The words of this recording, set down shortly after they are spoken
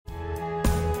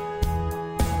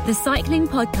the cycling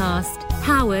podcast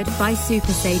powered by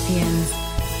Super Sapiens.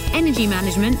 Energy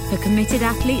management for committed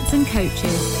athletes and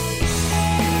coaches.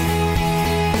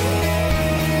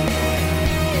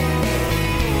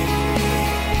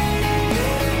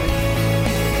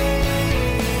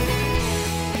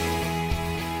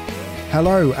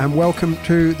 Hello and welcome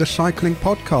to the Cycling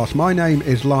Podcast. My name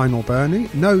is Lionel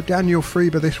Burney. No Daniel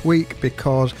Friebe this week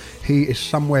because he is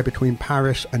somewhere between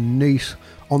Paris and Nice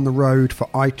on the road for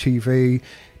ITV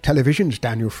Television's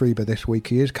Daniel Friebe this week.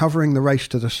 He is covering the Race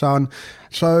to the Sun.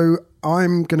 So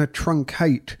I'm going to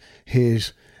truncate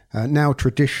his now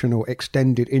traditional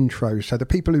extended intros. So the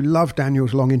people who love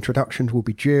Daniel's long introductions will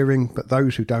be jeering, but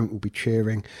those who don't will be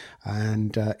cheering.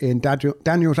 And in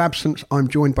Daniel's absence, I'm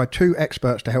joined by two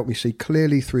experts to help me see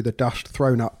clearly through the dust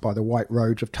thrown up by the white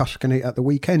roads of Tuscany at the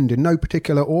weekend. In no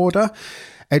particular order,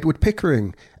 Edward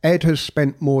Pickering. Ed has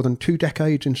spent more than 2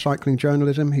 decades in cycling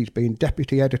journalism. He's been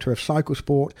deputy editor of Cycle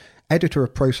Sport, editor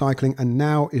of Pro Cycling, and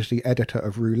now is the editor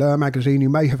of Rouleur magazine. You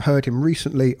may have heard him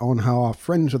recently on our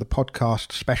Friends of the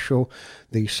Podcast special,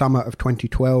 the summer of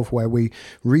 2012, where we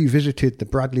revisited the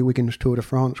Bradley Wiggins Tour de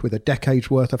France with a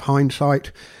decade's worth of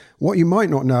hindsight. What you might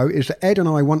not know is that Ed and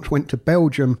I once went to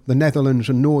Belgium, the Netherlands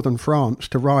and northern France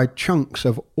to ride chunks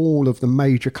of all of the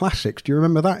major classics. Do you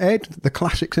remember that, Ed? The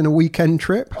classics in a weekend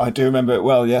trip? I do remember it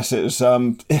well, yes. It was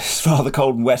rather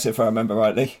cold and wet, if I remember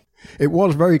rightly. It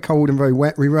was very cold and very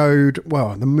wet. We rode,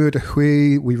 the Mur de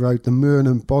Huy, we rode the Murn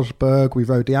and Bosberg, we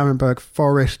rode the Arenberg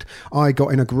Forest. I got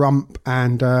in a grump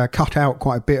and cut out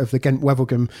quite a bit of the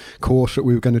Ghent-Wevelgem course that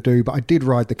we were going to do, but I did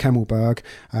ride the Kemmelberg.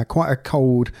 Quite a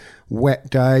cold,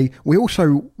 wet day. We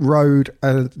also rode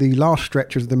the last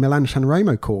stretch of the Milan-San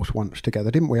Remo course once together,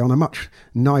 didn't we, on a much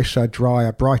nicer,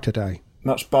 drier, brighter day.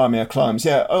 Much balmier climbs.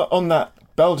 Yeah, on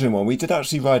that Belgian one, we did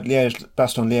actually ride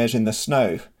Bastogne-Liège in the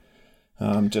snow.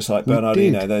 Just like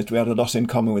Bernardino, we had a lot in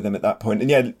common with them at that point. And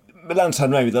yeah, Milan-San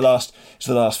Remo, the last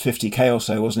 50k or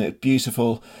so, wasn't it?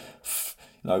 Beautiful,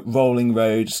 rolling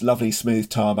roads, lovely smooth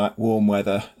tarmac, warm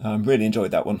weather. Really enjoyed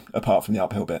that one, apart from the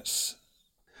uphill bits.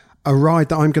 A ride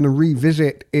that I'm going to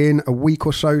revisit in a week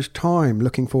or so's time.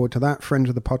 Looking forward to that. Friends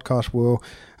of the podcast will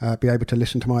be able to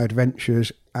listen to my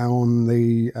adventures on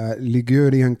the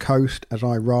Ligurian coast as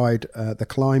I ride the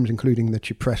climbs, including the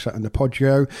Cipressa and the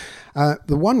Poggio.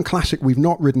 The one classic we've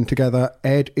not ridden together,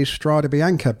 Ed, is Strade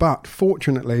Bianche, but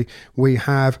fortunately we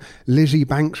have Lizzie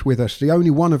Banks with us, the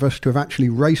only one of us to have actually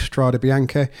raced Strade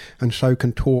Bianche, and so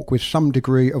can talk with some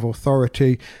degree of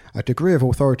authority, a degree of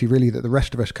authority really that the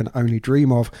rest of us can only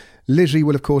dream of. Lizzie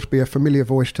will of course be a familiar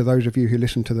voice to those of you who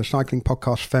listen to the cycling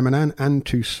podcast Feminin and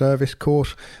to Service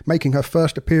Course, making her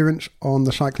first appearance on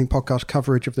the cycling podcast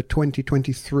coverage of the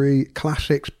 2023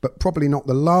 classics, but probably not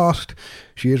the last.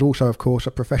 She is also of course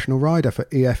a professional rider for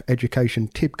EF Education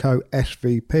Tibco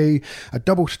SVP, a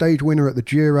double stage winner at the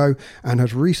Giro, and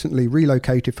has recently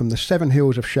relocated from the Seven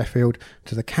Hills of Sheffield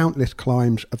to the countless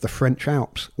climbs of the French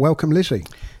Alps. Welcome, Lizzie.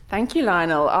 Thank you,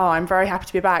 Lionel. I'm very happy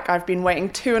to be back. I've been waiting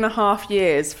 2.5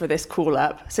 years for this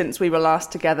call-up since we were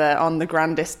last together on the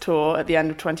Grandis Tour at the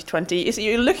end of 2020.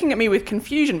 You're looking at me with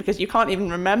confusion because you can't even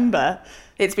remember.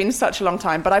 It's been such a long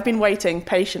time, but I've been waiting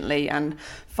patiently, and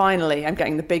finally I'm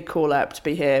getting the big call-up to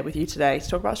be here with you today to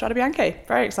talk about Strade Bianche.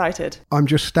 Very excited. I'm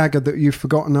just staggered that you've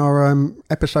forgotten our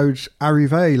episode's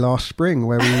Arrivée last spring,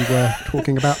 where we were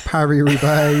talking about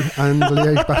Paris-Roubaix and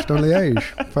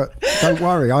Liège-Bastogne-Liège. But don't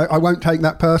worry, I won't take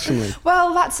that personally.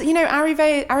 Well, that's,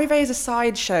 Arrivée is a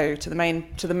sideshow to the main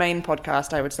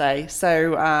podcast, I would say.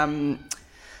 So I'm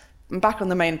back on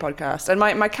the main podcast, and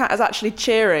my cat is actually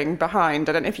cheering behind.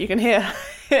 I don't know if you can hear.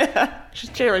 She's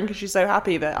cheering because she's so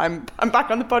happy that I'm back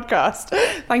on the podcast.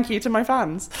 Thank you to my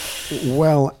fans.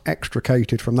 Well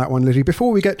extricated from that one, Lizzie.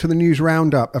 Before we get to the news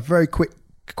roundup, a very quick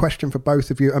question for both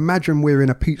of you. Imagine we're in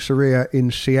a pizzeria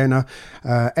in Siena.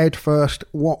 Ed first,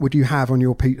 what would you have on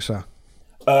your pizza?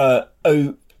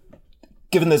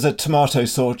 Given there's a tomato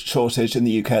shortage in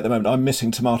the UK at the moment, I'm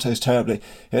missing tomatoes terribly.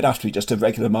 It'd have to be just a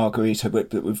regular margarita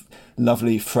with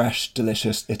lovely, fresh,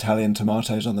 delicious Italian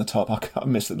tomatoes on the top. I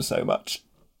miss them so much.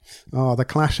 Oh, the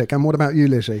classic. And what about you,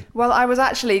 Lizzie? Well, I was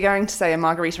actually going to say a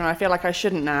margarita, and I feel like I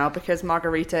shouldn't now, because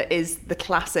margarita is the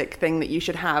classic thing that you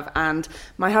should have. And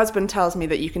my husband tells me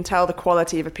that you can tell the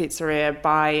quality of a pizzeria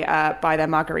by their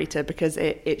margarita, because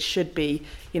it should be,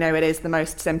 it is the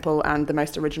most simple and the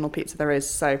most original pizza there is.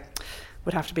 So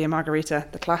would have to be a margarita,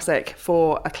 the classic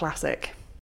for a classic.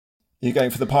 You're going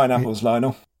for the pineapples,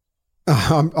 Lionel?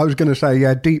 I was going to say,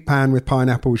 yeah, deep pan with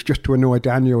pineapples just to annoy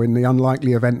Daniel in the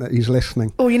unlikely event that he's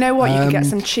listening. Oh, you know what? You could get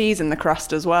some cheese in the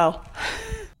crust as well.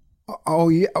 Oh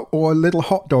yeah, or little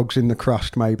hot dogs in the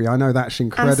crust, maybe. I know that's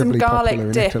incredibly popular in Italy.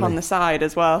 And some garlic dip on the side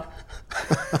as well.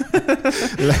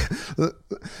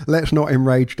 Let's not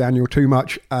enrage Daniel too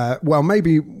much. Well,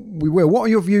 maybe we will. What are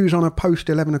your views on a post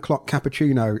 11 o'clock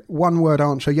cappuccino? One word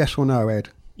answer, yes or no, Ed?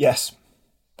 Yes,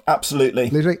 absolutely.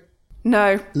 Lizzie?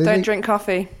 No, Lizzie? Don't drink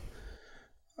coffee.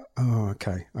 Oh,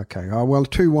 okay. Oh, well,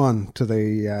 2-1 to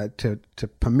the to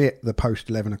permit the post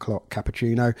 11 o'clock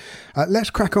cappuccino. Let's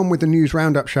crack on with the news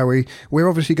roundup, shall we? We're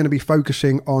obviously going to be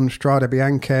focusing on Strade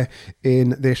Bianche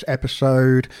in this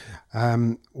episode.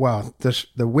 Well,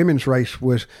 the women's race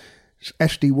was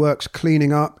SD Works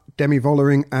cleaning up, Demi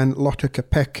Vollering and Lotte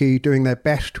Kopecky doing their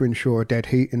best to ensure a dead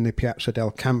heat in the Piazza del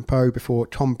Campo before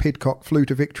Tom Pidcock flew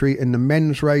to victory in the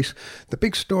men's race. The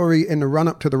big story in the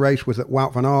run-up to the race was that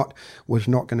Wout van Aert was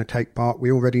not going to take part.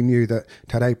 We already knew that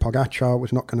Tadej Pogacar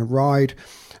was not going to ride.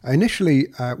 Initially,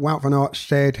 Wout van Aert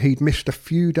said he'd missed a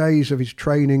few days of his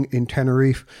training in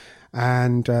Tenerife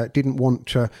and didn't want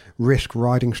to risk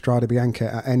riding Strade Bianche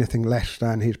at anything less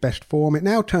than his best form. It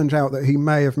now turns out that he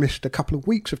may have missed a couple of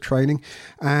weeks of training,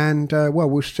 and well,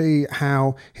 we'll see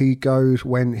how he goes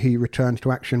when he returns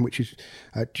to action, which is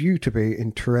due to be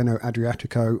in Tirreno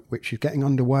Adriatico, which is getting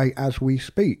underway as we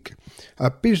speak.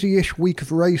 A busy-ish week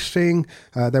of racing.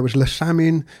 There was Le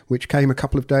Samin, which came a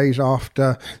couple of days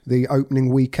after the opening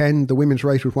weekend. The women's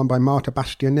race was won by Marta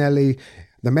Bastianelli.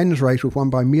 The men's race was won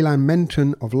by Milan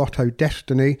Menton of Lotto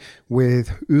Destiny,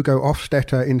 with Ugo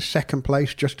Hofstetter in second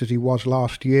place, just as he was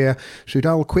last year.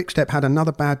 Soudal Quickstep had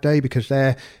another bad day because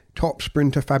their top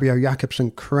sprinter Fabio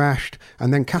Jakobsen crashed,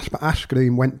 and then Kasper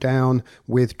Asgreen went down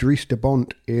with Dries de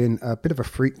Bont in a bit of a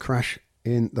freak crash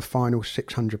in the final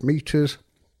 600 metres.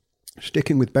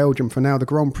 Sticking with Belgium for now, the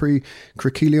Grand Prix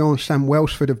Criquelion, Sam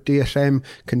Welsford of DSM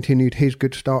continued his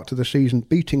good start to the season,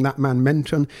 beating that man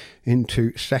Menton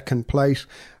into second place.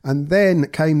 And then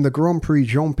came the Grand Prix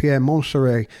Jean-Pierre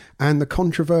Montserrat and the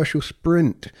controversial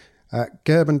sprint.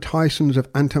 Gerben Tysons of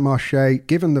Intermarché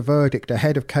given the verdict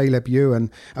ahead of Caleb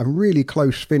Ewan. A really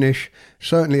close finish,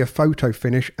 certainly a photo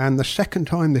finish, and the second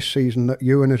time this season that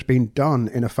Ewan has been done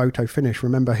in a photo finish.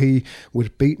 Remember, he was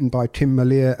beaten by Tim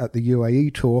Merlier at the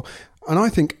UAE Tour. And I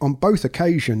think on both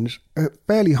occasions,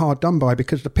 fairly hard done by,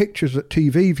 because the pictures that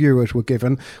TV viewers were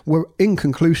given were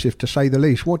inconclusive, to say the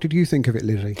least. What did you think of it,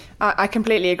 Lizzie? I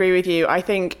completely agree with you. I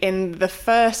think in the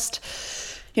first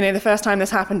time this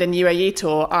happened in UAE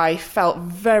Tour, I felt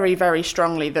very, very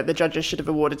strongly that the judges should have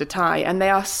awarded a tie. And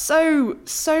they are so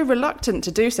reluctant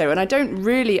to do so. And I don't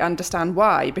really understand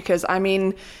why, because, I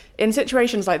mean, in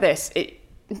situations like this,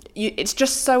 it's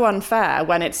just so unfair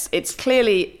when it's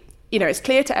clearly... it's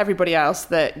clear to everybody else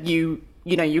that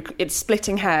it's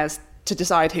splitting hairs to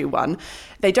decide who won.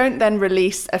 They don't then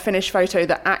release a finished photo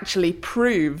that actually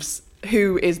proves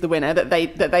who is the winner that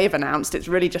they've announced. It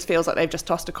really just feels like they've just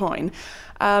tossed a coin.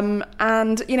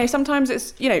 And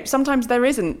sometimes sometimes there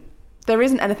isn't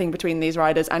anything between these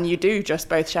riders, and you do just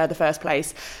both share the first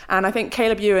place. And I think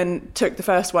Caleb Ewan took the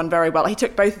first one very well. He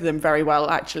took both of them very well,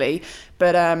 actually.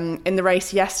 But in the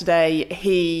race yesterday,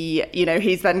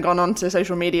 he's then gone onto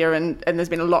social media, and there's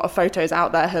been a lot of photos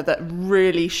out there that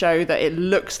really show that it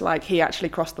looks like he actually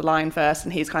crossed the line first.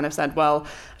 And he's kind of said, well,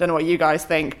 I don't know what you guys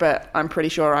think, but I'm pretty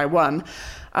sure I won.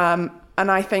 And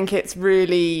I think it's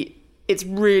really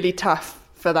tough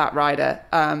for that rider.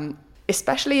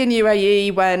 Especially in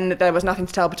UAE when there was nothing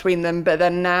to tell between them. But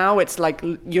then now it's like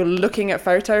you're looking at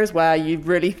photos where you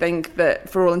really think that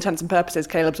for all intents and purposes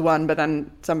Caleb's won, but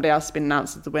then somebody else has been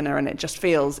announced as the winner, and it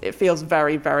feels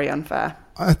very, very unfair.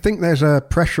 I think there's a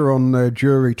pressure on the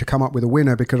jury to come up with a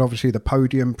winner, because obviously the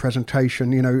podium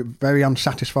presentation, very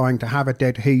unsatisfying to have a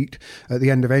dead heat at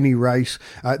the end of any race.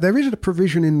 There is a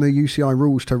provision in the UCI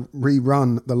rules to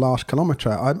rerun the last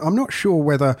kilometre. I'm not sure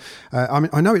whether...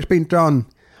 I know it's been done...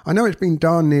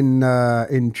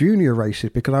 in junior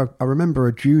races, because I remember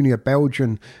a junior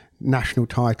Belgian national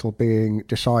title being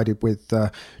decided with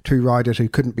two riders who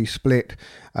couldn't be split,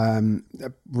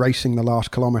 racing the last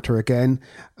kilometre again.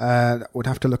 Would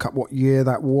have to look up what year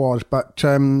that was. But,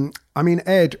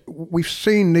 Ed, we've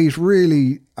seen these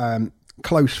really...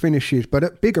 close finishes, but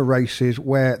at bigger races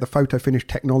where the photo finish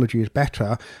technology is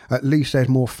better, at least there's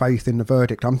more faith in the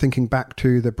verdict. I'm thinking back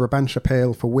to the Brabantse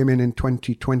Pijl for women in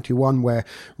 2021, where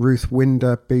Ruth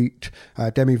Winder beat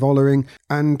Demi Vollering,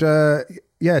 and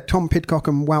Tom Pidcock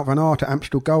and Wout van Aert at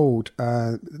Amstel Gold.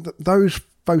 Those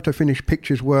photo finish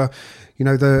pictures were,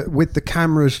 with the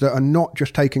cameras that are not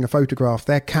just taking a photograph,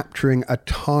 they're capturing a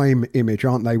time image,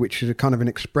 aren't they? Which is a kind of an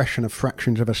expression of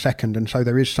fractions of a second. And so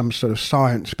there is some sort of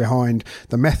science behind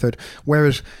the method.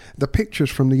 Whereas the pictures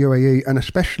from the UAE, and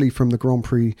especially from the Grand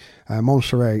Prix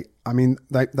Montserrat, I mean,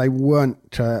 they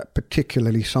weren't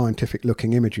particularly scientific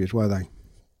looking images, were they?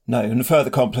 No, and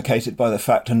further complicated by the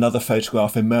fact another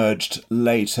photograph emerged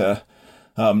later,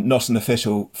 not an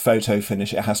official photo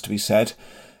finish, it has to be said,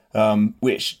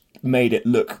 which made it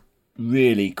look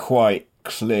really quite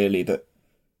clearly that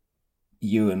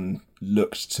Ewan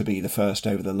looked to be the first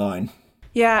over the line.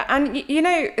 Yeah, and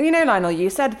Lionel,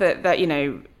 you said that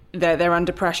they're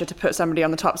under pressure to put somebody on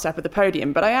the top step of the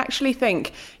podium, but I actually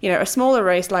think, a smaller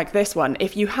race like this one,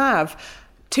 if you have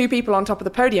two people on top of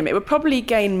the podium, it would probably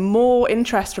gain more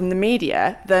interest from the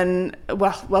media than,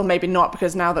 well, maybe not,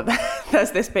 because now that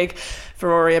there's this big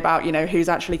furore about, who's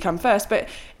actually come first, but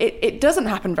it doesn't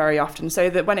happen very often. So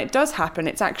that when it does happen,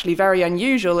 it's actually very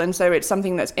unusual. And so it's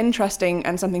something that's interesting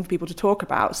and something for people to talk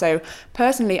about. So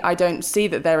personally, I don't see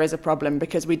that there is a problem,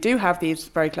 because we do have these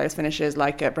very close finishes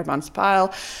like at Brabantse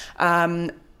Pijl.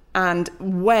 And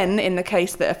when, in the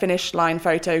case that a finish line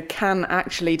photo can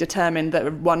actually determine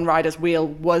that one rider's wheel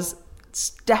was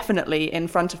definitely in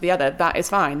front of the other, that is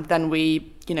fine. Then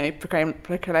we,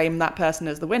 proclaim that person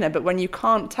as the winner. But when you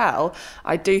can't tell,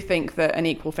 I do think that an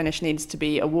equal finish needs to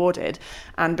be awarded.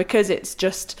 And because it's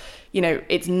just,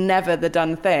 it's never the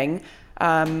done thing,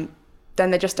 then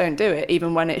they just don't do it,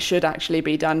 even when it should actually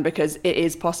be done, because it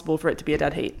is possible for it to be a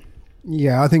dead heat.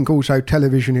 Yeah, I think also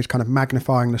television is kind of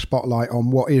magnifying the spotlight on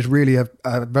what is really a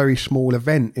very small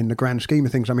event in the grand scheme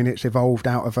of things. I mean, it's evolved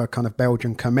out of a kind of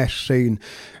Belgian kermesse scene,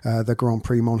 the Grand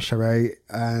Prix Montserrat.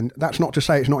 And that's not to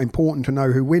say it's not important to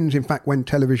know who wins. In fact, when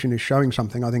television is showing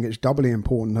something, I think it's doubly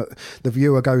important that the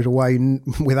viewer goes away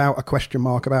without a question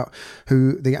mark about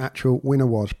who the actual winner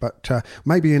was. But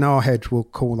maybe in our heads, we'll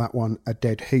call that one a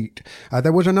dead heat.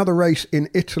 There was another race in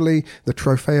Italy, the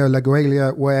Trofeo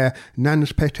Laigueglia, where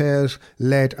Nans Peters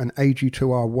led an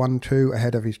AG2R 1-2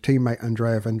 ahead of his teammate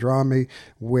Andrea Vendrami,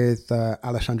 with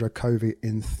Alessandro Covi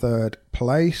in third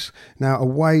place. Now,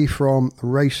 away from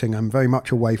racing, and very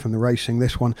much away from the racing,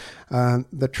 this one,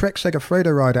 the Trek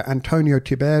Segafredo rider Antonio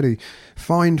Tiberi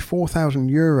fined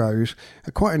 €4,000.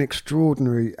 Quite an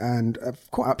extraordinary and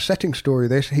quite upsetting story,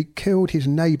 this. He killed his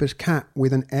neighbour's cat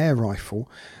with an air rifle.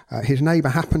 His neighbour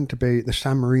happened to be the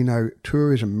San Marino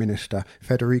tourism minister,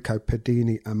 Federico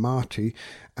Pedini Amati,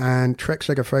 and Trek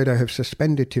Segafredo have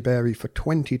suspended Tiberi for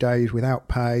 20 days without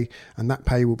pay, and that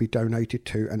pay will be donated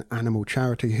to an animal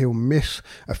charity. He'll miss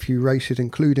a few races,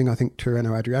 including, I think,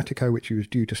 Tirreno Adriatico, which he was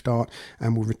due to start,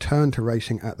 and will return to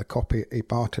racing at the Coppi e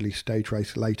Bartoli stage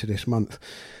race later this month.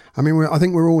 I mean, I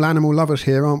think we're all animal lovers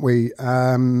here, aren't we?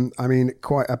 I mean,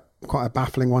 quite a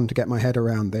baffling one to get my head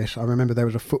around this. I remember there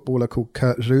was a footballer called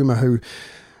Kurt Zuma who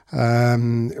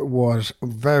was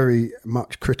very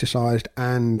much criticised,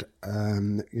 and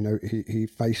he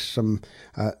faced some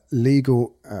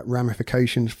legal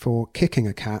ramifications for kicking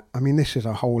a cat. I mean, this is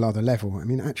a whole other level. I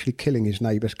mean, actually killing his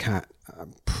neighbour's cat.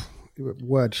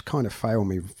 Words kind of fail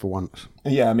me for once.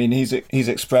 Yeah, I mean, he's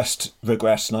expressed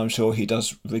regret, and I'm sure he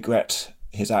does regret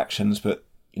his actions. But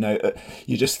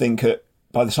you just think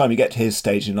by the time you get to his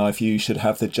stage in life, you should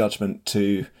have the judgment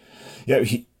to.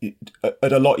 He,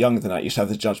 at a lot younger than that, you should have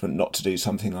the judgment not to do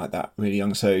something like that. Really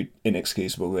young, so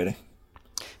inexcusable, really.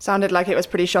 Sounded like it was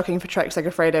pretty shocking for Trek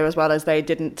Segafredo as well, as they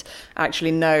didn't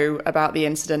actually know about the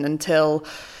incident until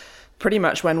pretty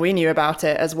much when we knew about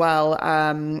it as well.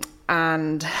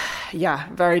 And yeah,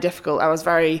 very difficult. I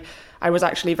was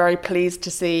actually very pleased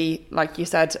to see, like you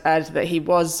said, Ed, that he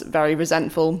was very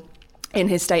resentful in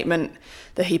his statement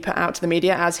that he put out to the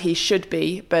media, as he should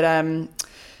be. But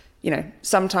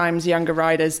sometimes younger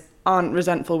riders aren't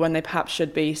resentful when they perhaps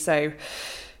should be. So,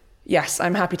 yes,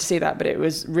 I'm happy to see that. But it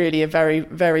was really a very,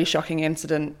 very shocking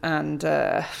incident, and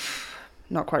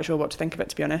not quite sure what to think of it,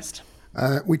 to be honest.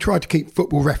 We tried to keep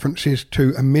football references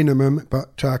to a minimum,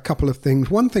 but a couple of things.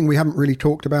 One thing we haven't really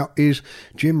talked about is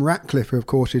Jim Ratcliffe, who, of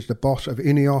course, is the boss of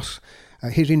Ineos.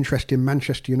 His interest in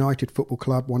Manchester United Football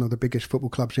Club, one of the biggest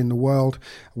football clubs in the world,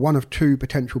 one of two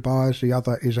potential buyers. The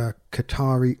other is a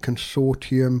Qatari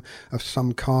consortium of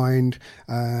some kind.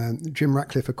 Jim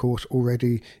Ratcliffe, of course,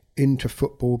 already into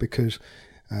football because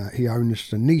he owns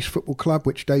the Nice Football Club,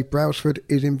 which Dave Brailsford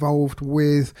is involved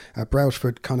with.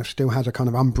 Brailsford kind of still has a kind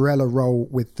of umbrella role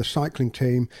with the cycling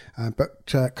team,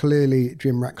 but clearly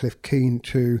Jim Ratcliffe keen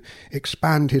to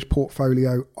expand his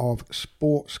portfolio of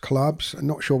sports clubs. I'm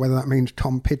not sure whether that means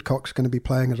Tom Pidcock's going to be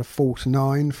playing as a false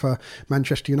nine for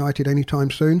Manchester United anytime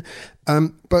soon.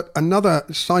 But another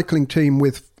cycling team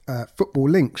with Football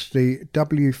Links, the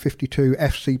W52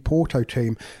 FC Porto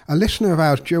team. A listener of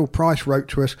ours, Jill Price, wrote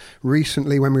to us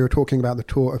recently when we were talking about the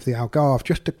tour of the Algarve,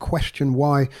 just to question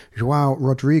why João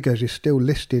Rodrigues is still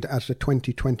listed as the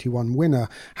 2021 winner,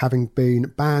 having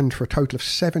been banned for a total of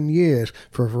 7 years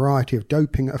for a variety of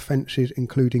doping offences,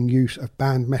 including use of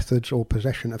banned methods or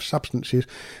possession of substances.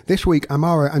 This week,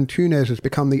 Amaro Antunes has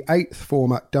become the 8th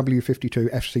former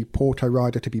W52 FC Porto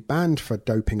rider to be banned for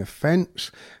doping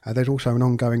offence. There's also an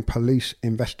ongoing police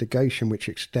investigation which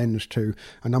extends to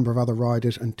a number of other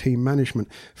riders and team management.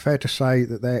 Fair to say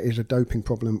that there is a doping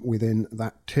problem within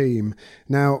that team.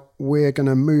 Now, we're going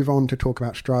to move on to talk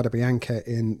about Strade Bianche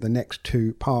in the next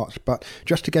 2 parts, but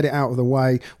just to get it out of the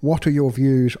way, what are your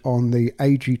views on the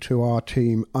AG2R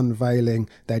team unveiling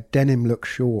their denim look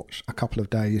shorts a couple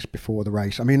of days before the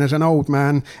race? I mean, as an old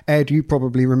man, Ed, you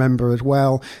probably remember as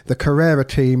well, the Carrera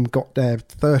team got there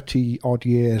 30 odd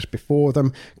years before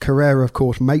them. Carrera, of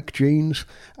course, make jeans,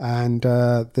 and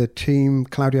the team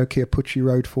Claudio Chiappucci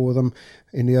rode for them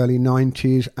in the early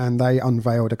 90s, and they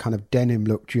unveiled a kind of denim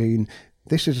look jean.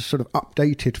 This is sort of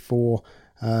updated for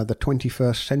the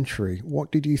 21st century.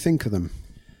 What did you think of them?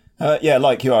 Yeah,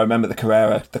 like you, I remember the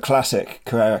classic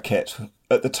Carrera kit.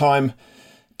 At the time,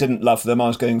 didn't love them. I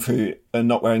was going through a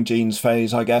not wearing jeans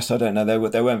phase, I guess. I don't know.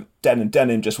 They weren't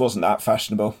denim just wasn't that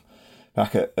fashionable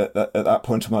back at that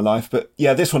point of my life. But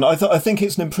yeah, this one, I think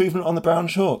it's an improvement on the brown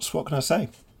shorts. What can I say?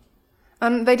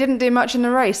 And they didn't do much in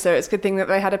the race, so it's a good thing that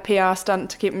they had a PR stunt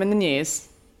to keep them in the news.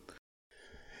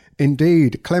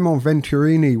 Indeed, Clement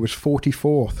Venturini was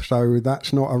 44th, so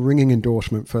that's not a ringing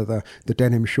endorsement for the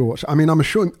denim shorts. I mean, I'm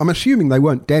assuming they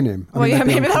weren't denim.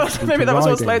 Maybe that was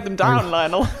what slowed them down,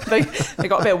 Lionel. They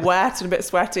got a bit wet and a bit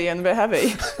sweaty and a bit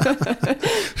heavy.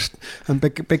 And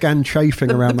began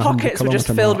chafing around the 100 pockets were just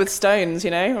filled with stones,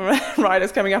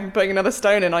 riders coming up and putting another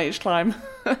stone in on each climb.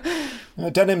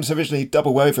 Denim's originally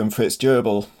double woven for its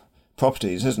durable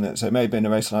properties, isn't it? So maybe in a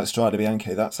race like Strade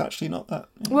Bianche, that's actually not that.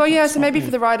 Well, yeah, so maybe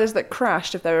for the riders that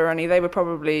crashed, if there were any, they were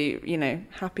probably,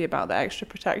 happy about the extra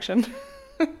protection.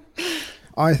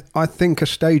 I think a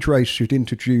stage race should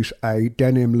introduce a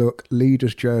denim look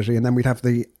leader's jersey, and then we'd have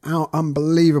the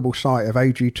unbelievable sight of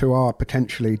AG2R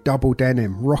potentially double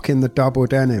denim, rocking the double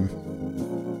denim.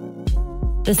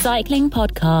 The Cycling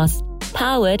Podcast,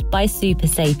 powered by Super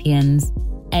Sapiens.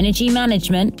 Energy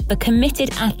management for committed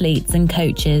athletes and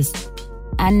coaches.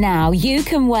 And now you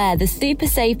can wear the Super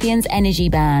Sapiens Energy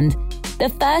Band, the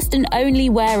first and only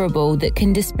wearable that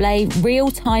can display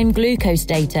real-time glucose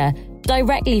data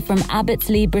directly from Abbott's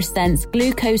Libre Sense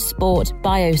Glucose Sport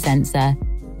Biosensor.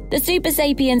 The Super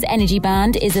Sapiens Energy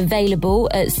Band is available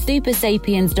at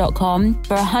supersapiens.com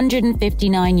for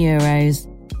 €159.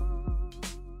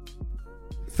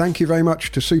 Thank you very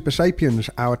much to Super Sapiens,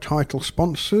 our title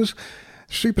sponsors.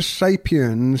 Super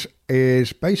Sapiens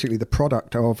is basically the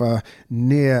product of a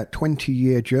near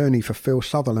 20-year journey for Phil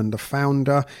Sutherland, the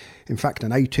founder. In fact,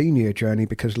 an 18-year journey,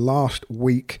 because last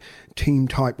week, Team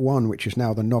Type 1, which is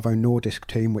now the Novo Nordisk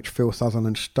team, which Phil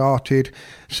Sutherland started,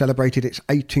 celebrated its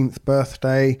 18th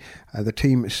birthday. The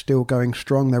team is still going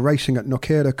strong. They're racing at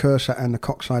Nokere and the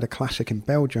Koksijde Classic in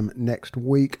Belgium next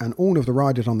week, and all of the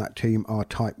riders on that team are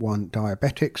Type 1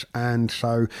 diabetics, and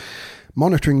so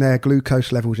monitoring their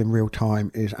glucose levels in real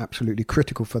time is absolutely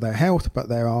critical for their health, but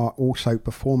there are also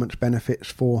performance benefits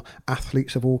for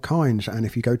athletes of all kinds. And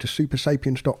if you go to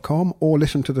supersapiens.com or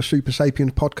listen to the Super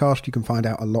Sapiens podcast, you can find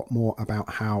out a lot more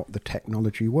about how the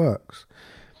technology works.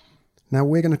 Now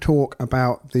we're going to talk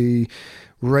about the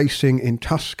racing in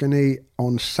Tuscany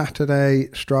on Saturday,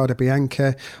 Strade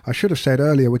Bianche. I should have said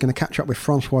earlier, we're going to catch up with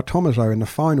Francois Thomazeau in the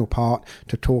final part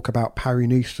to talk about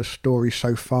Paris-Nice, the story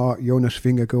so far. Jonas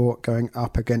Vingegaard going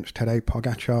up against Tadej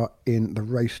Pogačar in the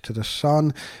race to the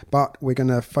sun. But we're going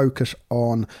to focus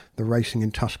on the racing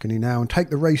in Tuscany now and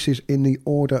take the races in the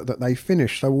order that they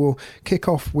finish. So we'll kick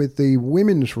off with the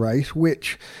women's race,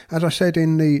 which, as I said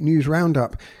in the news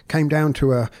roundup, came down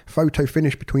to a photo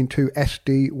finish between two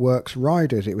SD Works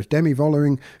riders. It was Demi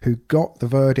Vollering who got the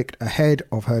verdict ahead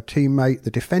of her teammate,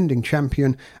 the defending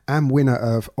champion and winner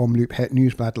of Omloop Het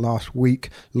Nieuwsblad last week,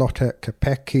 Lotte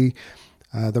Kopecky.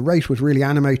 The race was really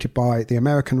animated by the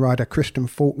American rider Kristen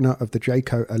Faulkner of the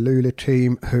Jayco Alula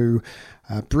team, who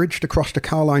bridged across the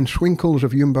Carline Swinkles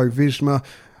of Jumbo-Visma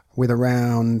with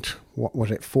around,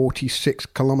 46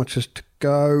 kilometres to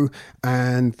go,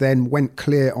 and then went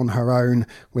clear on her own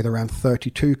with around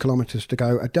 32 kilometres to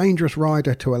go. A dangerous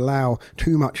rider to allow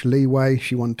too much leeway.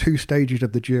 She won 2 stages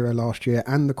of the Giro last year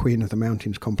and the Queen of the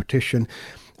Mountains competition,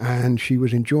 and she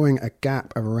was enjoying a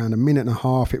gap of around a minute and a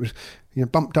half. It was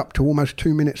bumped up to almost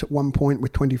 2 minutes at one point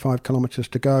with 25 kilometres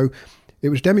to go. It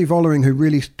was Demi Vollering who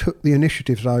really took the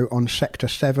initiative, though, on Sector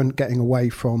 7, getting away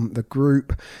from the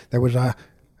group. There was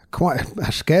quite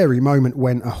a scary moment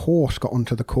when a horse got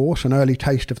onto the course, an early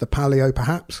taste of the paleo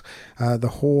perhaps. The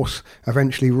horse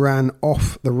eventually ran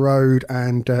off the road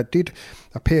and did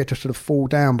appear to sort of fall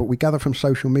down, but we gather from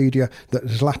social media that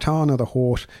Zlatana, the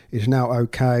horse, is now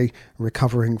okay,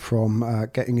 recovering from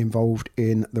getting involved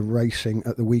in the racing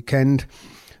at the weekend.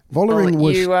 Vollering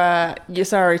was... You're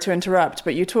sorry to interrupt,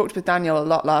 but you talked with Daniel a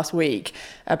lot last week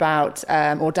about,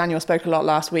 or Daniel spoke a lot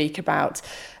last week about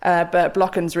Bert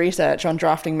Blocken's research on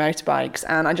drafting motorbikes,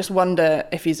 and I just wonder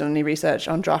if he's done any research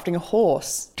on drafting a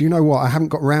horse. Do you know what? I haven't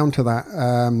got round to that.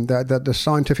 The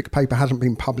scientific paper hasn't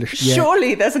been published yet.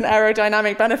 Surely there's an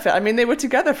aerodynamic benefit. I mean, they were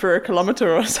together for a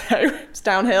kilometre or so. It's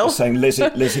downhill. I'm saying,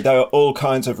 Lizzie, there are all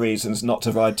kinds of reasons not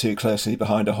to ride too closely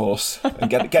behind a horse, and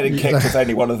getting kicked is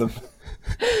only one of them.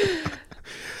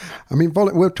 I mean,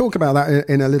 we'll talk about that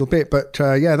in a little bit, but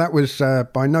that was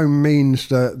by no means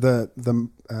the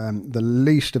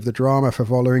least of the drama for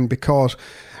Vollering, because,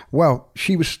 well,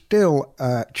 she was still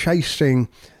chasing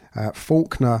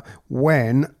Faulkner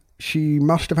when she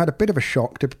must have had a bit of a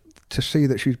shock to see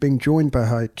that she was being joined by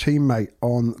her teammate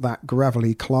on that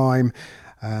gravelly climb.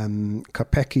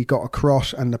 Kopecky got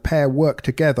across and the pair worked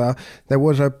together. There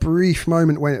was a brief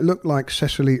moment when it looked like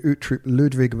Cecily Uttrup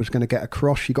Ludwig was going to get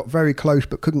across. She got very close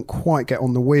but couldn't quite get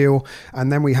on the wheel,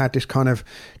 and then we had this kind of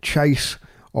chase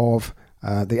of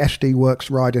the SD Works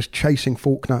riders chasing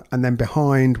Faulkner, and then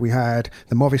behind we had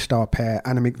the Movistar pair,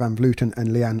 Annemiek van Vleuten and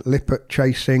Leanne Lippert,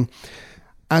 chasing.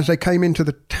 As they came into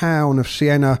the town of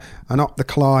Siena and up the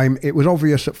climb, it was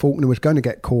obvious that Faulkner was going to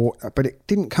get caught, but it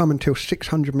didn't come until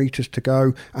 600 metres to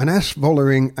go. And as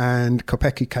Vollering and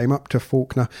Kopecky came up to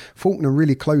Faulkner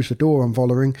really closed the door on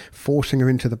Vollering, forcing her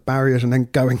into the barriers and then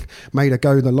made her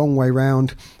go the long way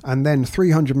round. And then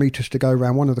 300 metres to go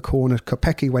round one of the corners,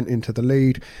 Kopecky went into the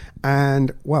lead,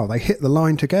 and, well, they hit the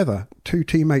line together. Two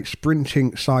teammates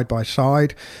sprinting side by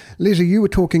side. Lizzie, you were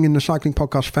talking in the Cycling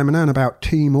Podcast Féminin about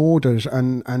team orders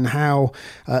and how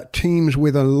teams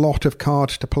with a lot of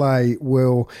cards to play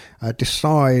will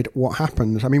decide what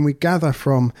happens. I mean, we gather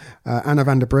from Anna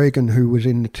van der Breggen, who was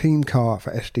in the team car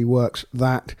for SD Works,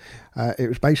 that it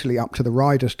was basically up to the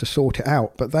riders to sort it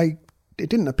out. But it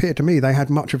didn't appear to me they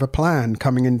had much of a plan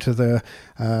coming into the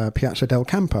Piazza del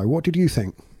Campo. What did you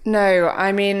think? No,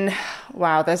 I mean,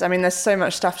 wow, there's so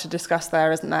much stuff to discuss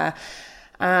there, isn't there?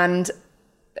 And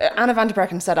Anna van der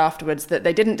Breggen said afterwards that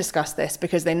they didn't discuss this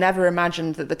because they never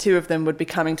imagined that the two of them would be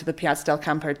coming to the Piazza del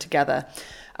Campo together.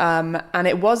 And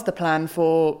it was the plan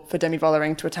for Demi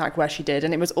Vollering to attack where she did,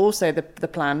 and it was also the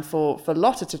plan for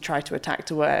Lotte to try to attack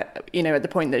to where, at the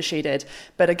point that she did.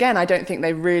 But again, I don't think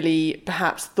they really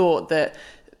perhaps thought that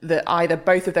either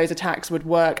both of those attacks would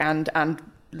work and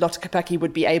Lotte Kopecky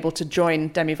would be able to join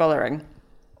Demi Vollering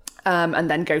and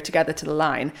then go together to the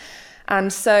line.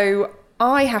 And so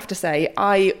I have to say,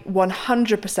 I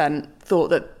 100% thought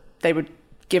that they would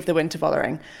give the win to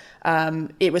Vollering.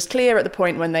 It was clear at the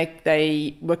point when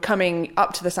they were coming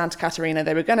up to the Santa Caterina,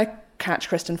 they were going to catch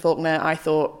Kristen Faulkner. I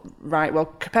thought, right, well,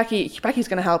 Kopecky's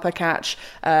going to help her catch.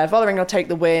 Vollering will take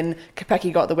the win.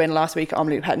 Kopecky got the win last week at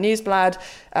Omloop Het Nieuwsblad.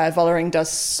 Vollering does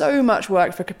so much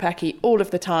work for Kopecky all of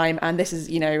the time, and this is,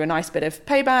 a nice bit of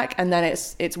payback, and then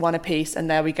it's one apiece, and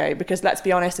there we go. Because let's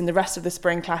be honest, in the rest of the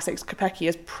Spring Classics, Kopecky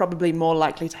is probably more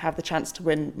likely to have the chance to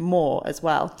win more as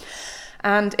well.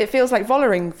 And it feels like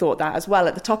Vollering thought that as well.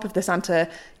 At the top of the Santa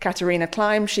Caterina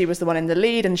climb, she was the one in the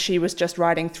lead and she was just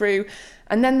riding through.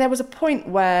 And then there was a point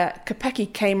where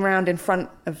Kopecky came round in front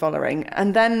of Vollering,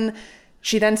 and then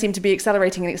she seemed to be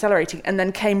accelerating and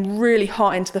then came really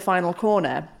hot into the final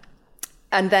corner.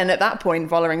 And then at that point,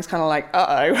 Vollering's kind of like,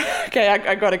 uh-oh, okay,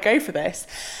 I got to go for this.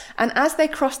 And as they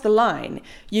crossed the line,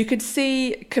 you could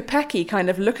see Kopecky kind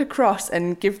of look across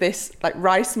and give this like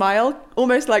wry smile,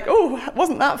 almost like, oh,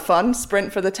 wasn't that fun?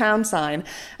 Sprint for the town sign.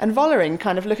 And Vollering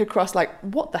kind of look across like,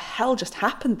 what the hell just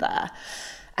happened there?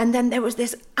 And then there was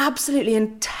this absolutely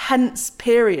intense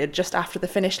period just after the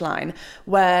finish line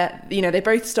where, they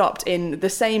both stopped in the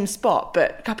same spot,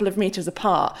 but a couple of meters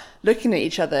apart, looking at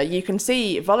each other. You can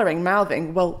see Vollering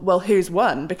mouthing, well, who's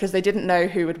won? Because they didn't know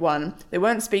who had won. They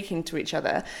weren't speaking to each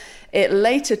other. It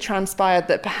later transpired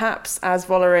that perhaps as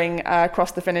Vollering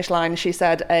crossed the finish line, she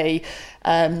said a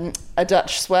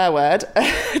Dutch swear word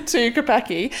to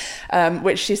Kopecky,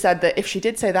 which she said that if she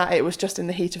did say that, it was just in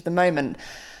the heat of the moment.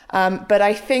 But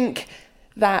I think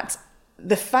that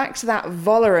the fact that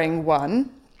Vollering won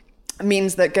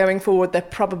means that going forward there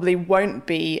probably won't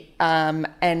be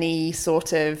any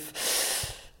sort of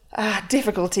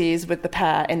difficulties with the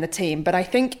pair in the team. But I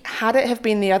think had it have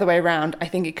been the other way around, I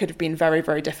think it could have been very,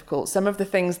 very difficult. Some of the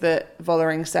things that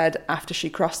Vollering said after she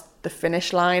crossed the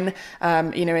finish line,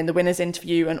 in the winner's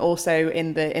interview and also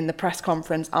in the press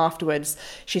conference afterwards,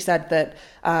 she said that,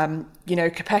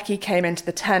 Kopecky came into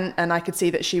the tent and I could see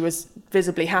that she was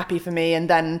visibly happy for me. And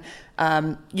then,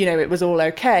 it was all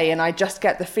okay. And I just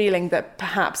get the feeling that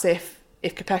perhaps if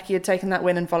Kopecky had taken that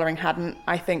win and Vollering hadn't,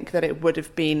 I think that it would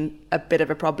have been a bit of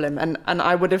a problem. And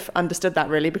I would have understood that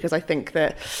really, because I think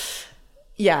that,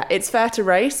 it's fair to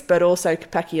race, but also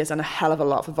Kopecky has done a hell of a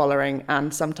lot for Vollering,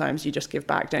 and sometimes you just give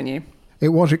back, don't you? It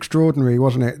was extraordinary,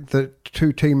 wasn't it? The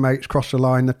two teammates crossed the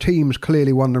line. The teams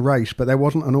clearly won the race, but there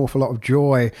wasn't an awful lot of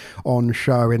joy on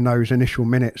show in those initial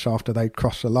minutes after they'd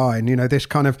crossed the line. This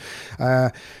kind of,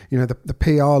 the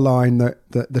PR line that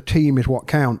the team is what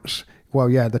counts. Well,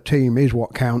 yeah, the team is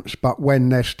what counts, but when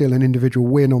there's still an individual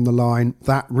win on the line,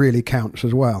 that really counts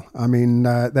as well. I mean,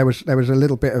 there was a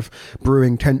little bit of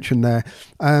brewing tension there.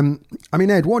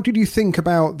 Ed, what did you think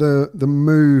about the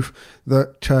move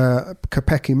that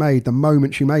Kopecky made, the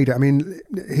moment she made it? I mean,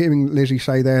 hearing Lizzie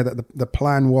say there that the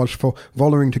plan was for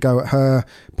Vollering to go at her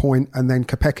point and then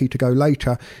Kopecky to go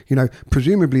later,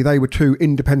 presumably they were two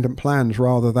independent plans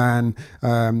rather than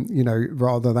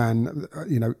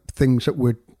things that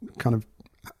would kind of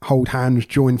hold hands,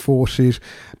 join forces,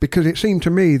 because it seemed to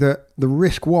me that the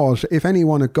risk was if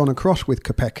anyone had gone across with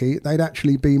Kopecky, they'd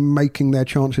actually be making their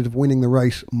chances of winning the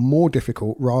race more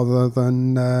difficult rather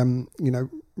than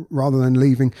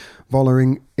leaving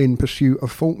Vollering in pursuit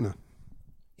of Faulkner.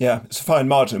 Yeah, it's a fine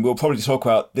margin. We'll probably talk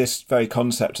about this very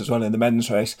concept as well in the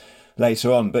men's race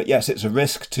later on. But yes, it's a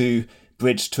risk to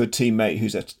bridge to a teammate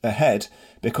who's ahead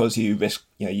because you risk,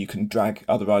 you can drag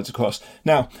other riders across.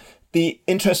 Now, the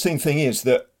interesting thing is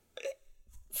that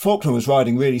Faulkner was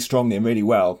riding really strongly and really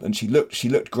well, and she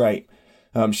looked great.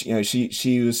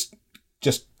 She was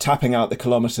just tapping out the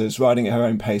kilometres, riding at her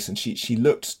own pace, and she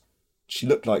looked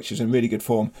like she was in really good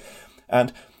form.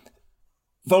 And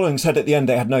Vollering said at the end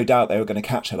they had no doubt they were going to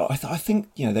catch her. I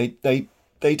think they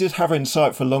did have her in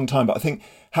sight for a long time, but I think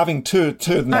having two of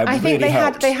them there really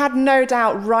helped. They had no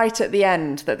doubt right at the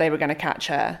end that they were going to catch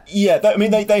her. Yeah,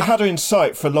 they had her in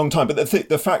sight for a long time, but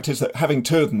the fact is that having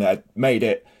two of them there made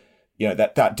it,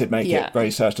 that did make it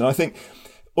very certain. I think,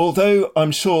 although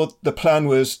I'm sure the plan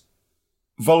was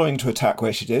Vollering to attack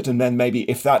where she did, and then maybe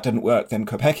if that didn't work, then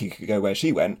Kopecky could go where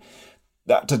she went.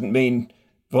 That didn't mean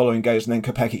Vollering goes and then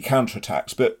Kopecky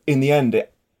counterattacks. But in the end,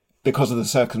 because of the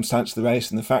circumstance of the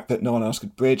race and the fact that no one else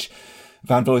could bridge,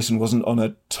 Van Vleuten wasn't on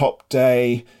a top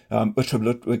day,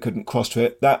 we couldn't cross to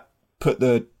it. That put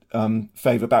the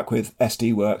favour back with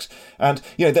SD Works. And,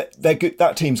 they're good.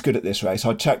 That team's good at this race.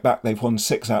 I checked back, they've won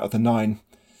 6 out of the 9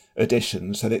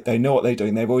 editions, so they know what they're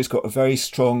doing. They've always got a very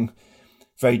strong,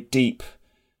 very deep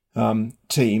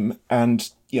team. And,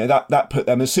 that put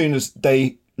them, as soon as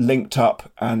they linked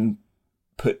up and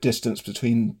put distance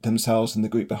between themselves and the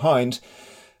group behind,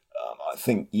 I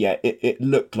think, it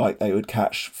looked like they would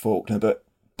catch Faulkner, but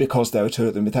because there were two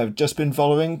of them, if there had just been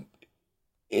Vollering,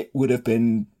 it would have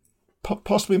been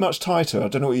possibly much tighter. I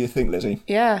don't know what you think, Lizzie.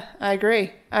 Yeah, I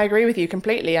agree. I agree with you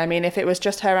completely. I mean, if it was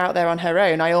just her out there on her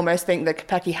own, I almost think that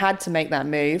Kopecky had to make that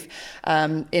move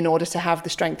in order to have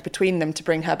the strength between them to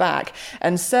bring her back.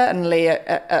 And certainly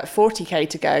at 40k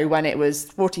to go, when it was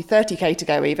 30k to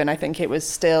go even, I think it was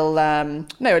still, at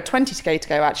 20k to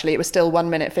go actually, it was still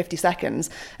 1 minute 50 seconds.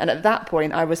 And at that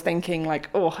point, I was thinking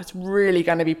it's really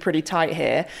going to be pretty tight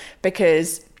here,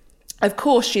 because of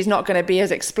course, she's not going to be as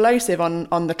explosive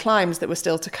on the climbs that were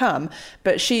still to come,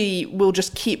 but she will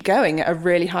just keep going at a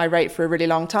really high rate for a really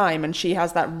long time. And she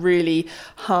has that really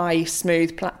high,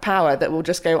 smooth power that will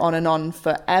just go on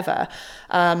forever.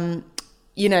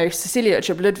 Cecilia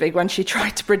Uttrup-Ludwig, when she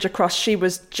tried to bridge across, she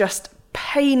was just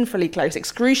painfully close,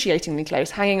 excruciatingly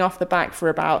close, hanging off the back for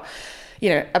about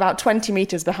 20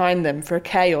 metres behind them for a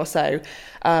K or so,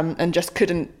 and just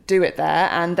couldn't do it there.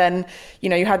 And then,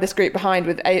 you had this group behind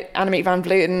with Annemiek van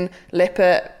Vleuten,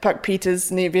 Lippert, Puck Peters,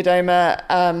 Niewiadoma,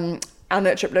 and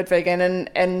Uttrup-Ludwig,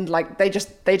 and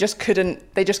they just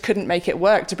couldn't make it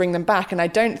work to bring them back. And I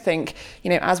don't think,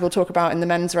 as we'll talk about in the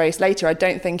men's race later, I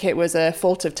don't think it was a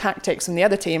fault of tactics from the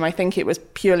other team. I think it was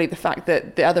purely the fact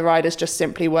that the other riders just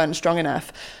simply weren't strong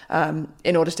enough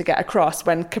in order to get across.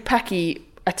 When Kopecky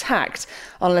attacked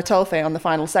on Le Tolfe on the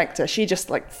final sector, she just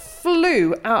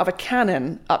flew out of a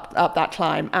cannon up that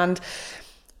climb. And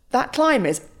That climb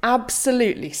is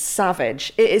absolutely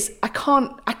savage. It is, I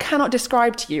cannot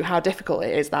describe to you how difficult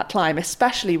it is, that climb,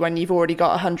 especially when you've already got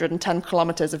 110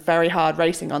 kilometers of very hard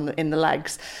racing in the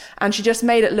legs. And she just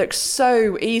made it look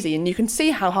so easy. And you can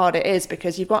see how hard it is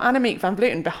because you've got Annemiek van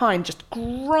Vleuten behind just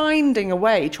grinding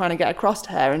away, trying to get across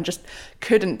to her and just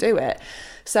couldn't do it.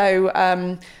 So,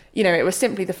 it was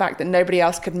simply the fact that nobody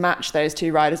else could match those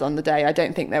two riders on the day. I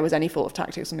don't think there was any fault of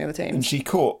tactics on the other team. And she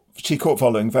caught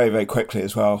Vollering very, very quickly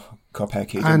as well,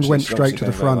 Kopecky. And went straight to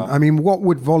the front. Well. I mean, what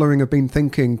would Vollering have been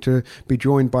thinking to be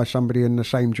joined by somebody in the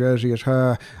same jersey as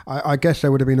her? I guess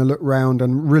there would have been a look round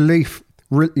and relief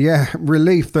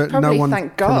that Probably, no one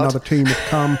from another team had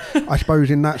come. I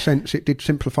suppose in that sense it did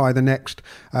simplify the next,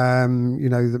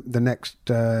 the next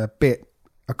bit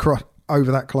across over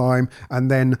that climb,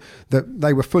 and then that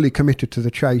they were fully committed to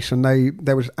the chase, and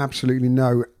there was absolutely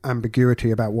no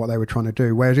ambiguity about what they were trying to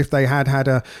do. Whereas if they had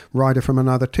a rider from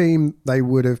another team, they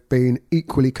would have been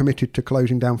equally committed to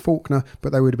closing down Faulkner,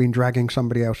 but they would have been dragging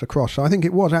somebody else across. So I think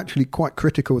it was actually quite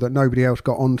critical that nobody else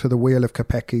got onto the wheel of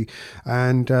Kopecky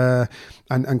and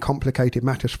complicated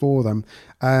matters for them.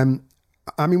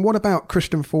 I mean, what about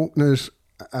Kristen Faulkner's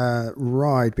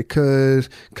ride? Because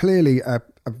clearly a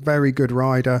very good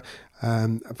rider,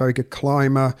 a very good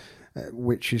climber,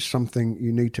 which is something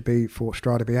you need to be for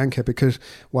Strade Bianche, because,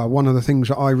 well, one of the things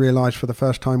that I realised for the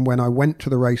first time when I went to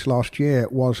the race last year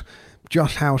was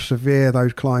just how severe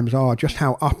those climbs are, just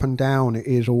how up and down it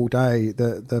is all day.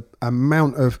 The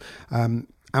amount of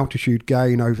altitude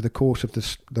gain over the course of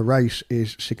the race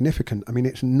is significant. I mean,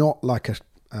 it's not like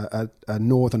a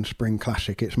Northern Spring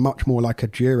Classic. It's much more like a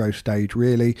Giro stage,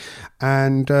 really.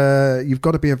 And you've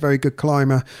got to be a very good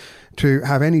climber to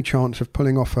have any chance of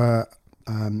pulling off a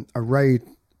raid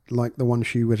like the one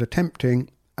she was attempting.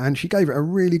 And she gave it a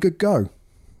really good go.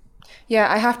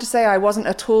 Yeah, I have to say I wasn't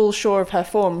at all sure of her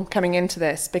form coming into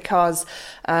this because,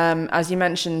 as you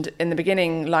mentioned in the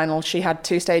beginning, Lionel, she had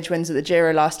 2 stage wins at the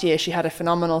Giro last year. She had a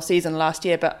phenomenal season last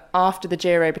year, but after the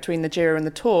Giro, between the Giro and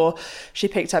the Tour, she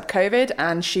picked up COVID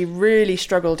and she really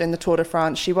struggled in the Tour de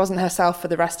France. She wasn't herself for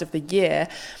the rest of the year.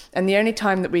 And the only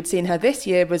time that we'd seen her this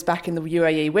year was back in the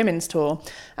UAE Women's Tour.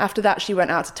 After that, she went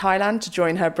out to Thailand to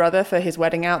join her brother for his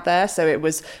wedding out there.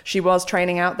 So she was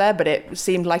training out there, but it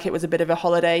seemed like it was a bit of a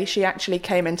holiday. She actually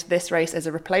came into this race as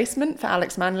a replacement for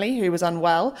Alex Manley, who was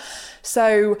unwell.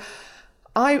 So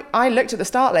I looked at the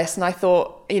start list and I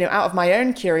thought, out of my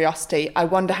own curiosity, I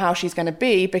wonder how she's going to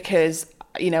be because,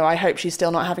 I hope she's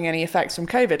still not having any effects from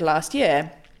COVID last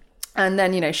year. And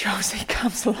then, she obviously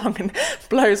comes along and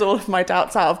blows all of my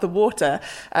doubts out of the water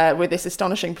with this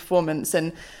astonishing performance.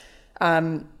 And,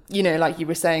 like you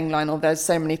were saying, Lionel, there's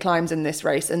so many climbs in this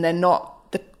race and they're not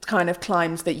the kind of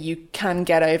climbs that you can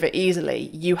get over easily.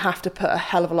 You have to put a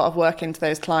hell of a lot of work into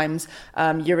those climbs.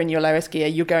 You're in your lowest gear,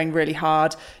 you're going really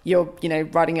hard, you're,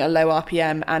 riding at a low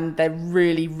RPM, and they're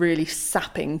really, really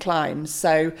sapping climbs.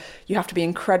 So you have to be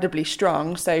incredibly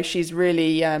strong. So she's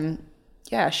really...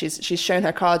 she's shown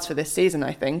her cards for this season,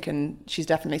 I think, and she's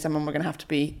definitely someone we're going to have to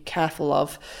be careful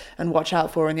of and watch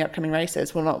out for in the upcoming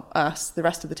races. Well, not us, the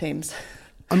rest of the teams.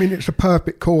 I mean, it's a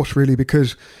perfect course, really,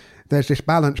 because there's this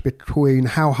balance between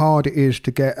how hard it is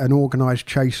to get an organised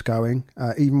chase going,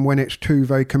 even when it's 2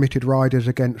 very committed riders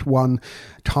against 1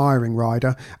 tiring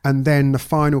rider, and then the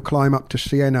final climb up to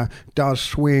Siena does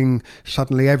swing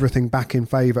suddenly everything back in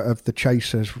favour of the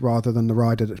chasers rather than the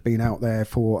rider that's been out there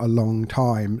for a long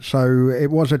time. So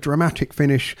it was a dramatic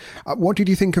finish. What did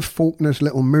you think of Faulkner's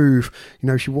little move?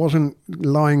 She wasn't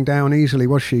lying down easily,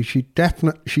 was she? She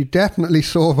definitely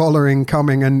saw Vollering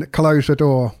coming and closed the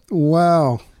door.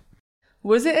 Wow.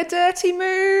 Was it a dirty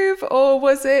move or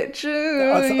was it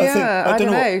I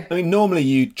don't know. I mean, normally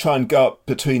you try and go up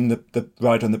between the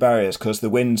rider and the barriers because the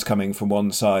wind's coming from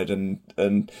one side and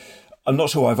I'm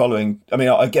not sure why Vollering... I mean,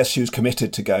 I guess she was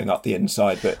committed to going up the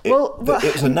inside, but it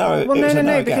was a narrow... Well,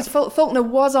 no, because Faulkner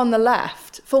was on the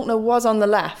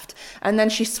left. And then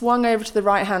she swung over to the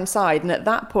right-hand side. And at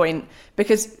that point,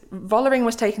 because Vollering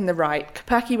was taking the right,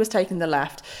 Kopecky was taking the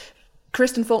left,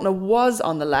 Kristen Faulkner was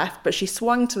on the left, but she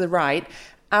swung to the right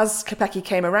as Kopecky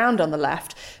came around on the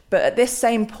left. But at this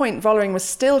same point, Vollering was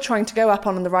still trying to go up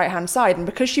on the right-hand side. And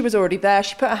because she was already there,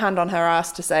 she put her hand on her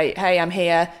ass to say, hey, I'm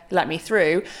here, let me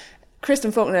through.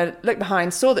 Kristen Faulkner looked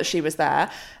behind, saw that she was there.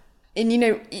 And,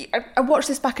 I watched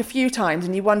this back a few times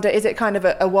and you wonder, is it kind of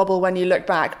a wobble when you look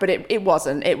back? But it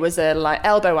wasn't. It was a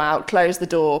elbow out, close the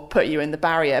door, put you in the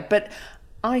barrier. But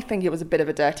I think it was a bit of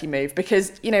a dirty move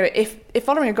because, you know, if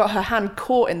Vollering had got her hand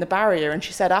caught in the barrier, and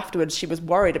she said afterwards she was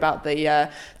worried about the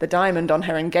diamond on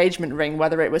her engagement ring,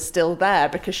 whether it was still there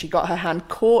because she got her hand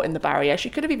caught in the barrier,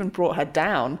 she could have even brought her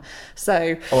down.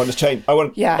 So I want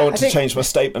to change my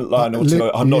statement, Lionel.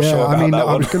 I'm not sure about that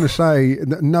one. I was going to say,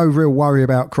 no real worry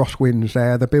about crosswinds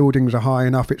there. The buildings are high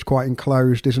enough; it's quite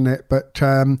enclosed, isn't it? But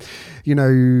you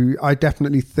know, I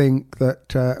definitely think that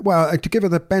to give her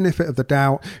the benefit of the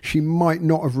doubt, she might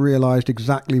not have realised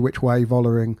exactly which way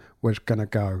Vollering was going to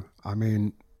go. I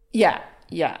mean... Yeah.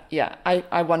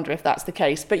 I wonder if that's the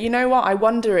case. But you know what? I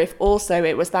wonder if also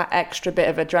it was that extra bit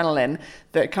of adrenaline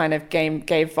that kind of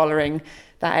gave Vollering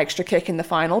that extra kick in the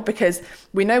final, because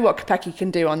we know what Kopecky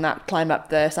can do on that climb up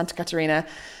the Santa Caterina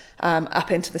up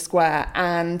into the square,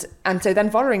 and so then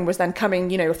Vollering was then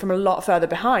coming, you know, from a lot further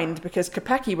behind because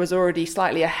Kopecky was already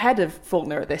slightly ahead of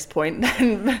Faulkner at this point.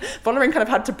 Then Vollering kind of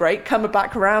had to brake, come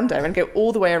back around her and go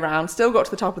all the way around, still got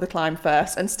to the top of the climb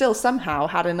first, and still somehow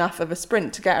had enough of a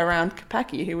sprint to get around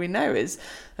Kopecky, who we know is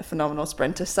a phenomenal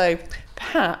sprinter. So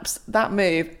perhaps that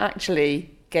move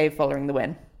actually gave Vollering the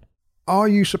win. Are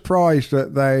you surprised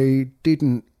that they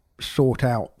didn't sort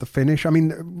out the finish? I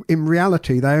mean, in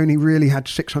reality, they only really had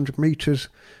 600 metres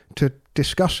to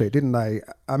discuss it, didn't they?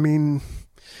 I mean,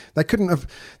 they couldn't have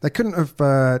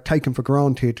taken for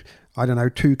granted, I don't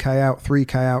know, 2k out,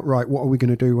 3k out, right, what are we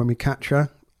going to do when we catch her?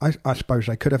 I suppose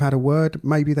they could have had a word.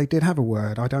 Maybe they did have a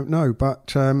word, I don't know.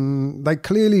 But they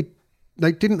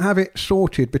didn't have it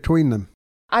sorted between them.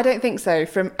 I don't think so.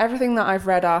 From everything that I've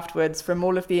read afterwards, from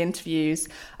all of the interviews,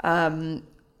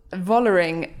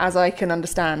 Vollering, as I can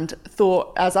understand,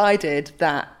 thought, as I did,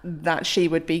 that she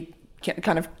would be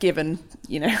kind of given,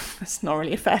 you know, it's not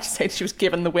really fair to say she was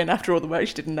given the win after all the work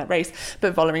she did in that race,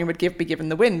 but Vollering would be given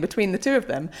the win between the two of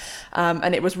them.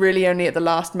 And it was really only at the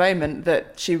last moment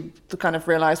that she kind of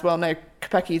realised, well, no,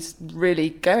 Kopecky's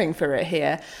really going for it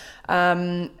here.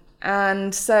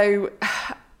 And so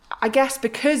I guess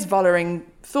because Vollering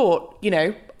thought, you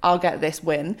know, I'll get this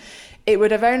win, it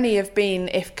would have only have been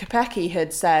if Kopecky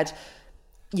had said,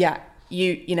 yeah,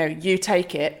 you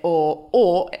take it,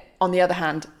 or on the other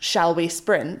hand, shall we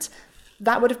sprint?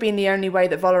 That would have been the only way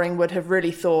that Vollering would have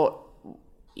really thought,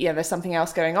 yeah, there's something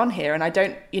else going on here. And I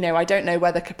don't know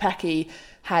whether Kopecky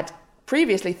had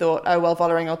previously thought, oh, well,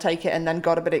 Vollering will take it, and then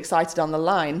got a bit excited on the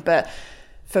line. But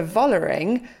for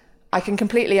Vollering, I can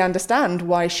completely understand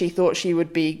why she thought she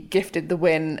would be gifted the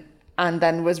win and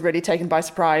then was really taken by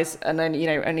surprise, and then, you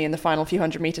know, only in the final few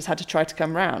hundred metres had to try to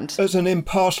come round. As an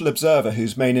impartial observer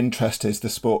whose main interest is the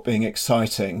sport being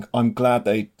exciting, I'm glad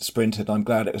they sprinted. I'm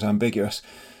glad it was ambiguous.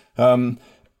 I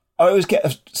always get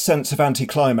a sense of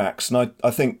anticlimax, and I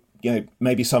think, you know,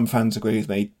 maybe some fans agree with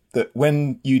me, that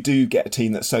when you do get a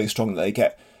team that's so strong that they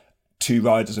get two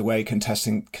riders away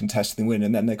contesting the win,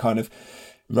 and then they kind of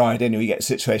ride in, and we get a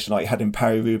situation like you had in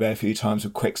Paris-Roubaix a few times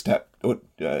with Quick-Step, or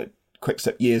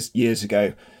Quick-Step years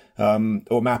ago,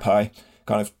 or Mapai,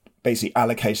 kind of basically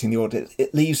allocating the order.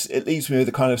 It leaves me with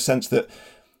the kind of sense that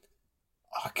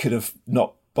I could have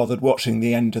not bothered watching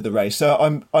the end of the race.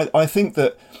 So I think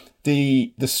that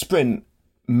the sprint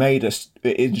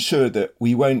ensured that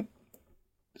we won't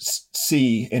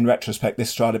see in retrospect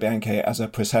this Strade Bianche as a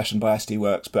procession by SD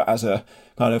Worx, but as a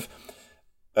kind of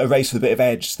a race with a bit of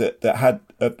edge that had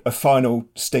a final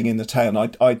sting in the tail,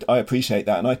 and I appreciate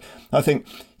that. And I think,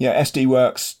 yeah, SD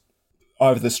Worx,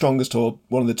 either the strongest or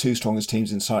one of the two strongest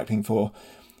teams in cycling for,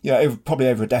 probably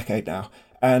over a decade now.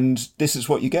 And this is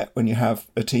what you get when you have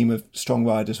a team of strong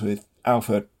riders with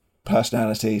alpha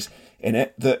personalities in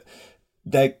it, that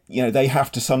they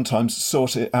have to sometimes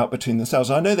sort it out between themselves.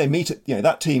 And I know they meet at,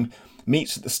 that team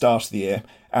meets at the start of the year,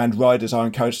 and riders are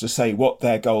encouraged to say what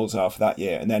their goals are for that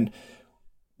year, and then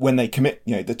when they commit,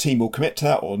 the team will commit to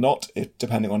that or not,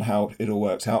 depending on how it all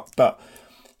works out. But,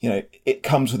 it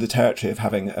comes with the territory of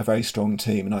having a very strong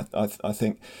team. And I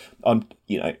think,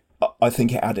 I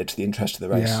think it added to the interest of the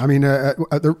race. Yeah, I mean, at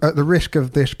the risk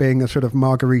of this being a sort of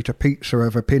margarita pizza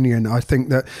of opinion, I think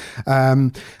that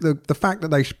the fact that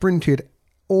they sprinted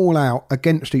all out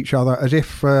against each other as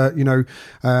if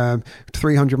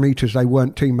 300 metres they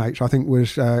weren't teammates, I think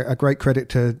was a great credit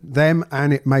to them,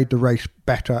 and it made the race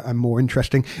better and more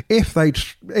interesting. If they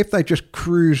just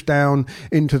cruised down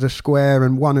into the square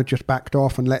and one had just backed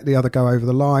off and let the other go over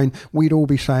the line, we'd all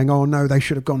be saying, oh no, they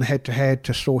should have gone head to head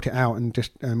to sort it out, and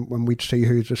just when we'd see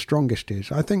who the strongest is.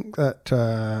 I think that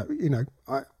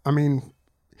I mean,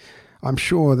 I'm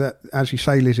sure that, as you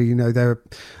say, Lizzie, there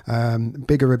are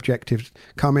bigger objectives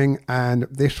coming, and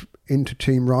this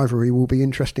inter-team rivalry will be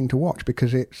interesting to watch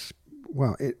because it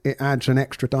adds an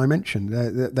extra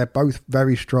dimension. They're both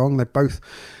very strong. They're both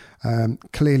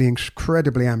clearly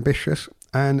incredibly ambitious,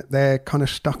 and they're kind of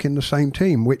stuck in the same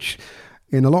team, which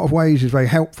in a lot of ways is very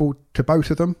helpful to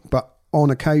both of them, but on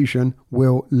occasion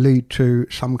will lead to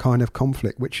some kind of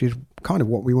conflict, which is kind of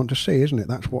what we want to see, isn't it?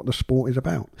 That's what the sport is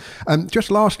about.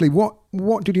 Just lastly,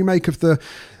 what did you make of the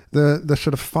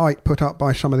sort of fight put up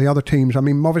by some of the other teams? I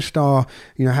mean, Movistar,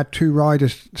 had two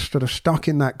riders sort of stuck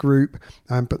in that group,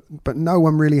 but no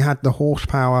one really had the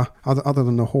horsepower other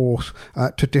than the horse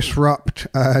to disrupt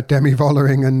Demi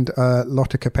Vollering and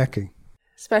Lotte Kopecky.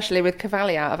 Especially with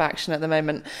Cavalli out of action at the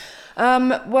moment.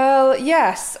 Well,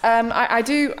 yes, I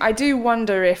do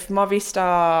wonder if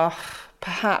Movistar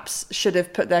perhaps should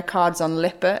have put their cards on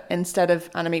Lippert instead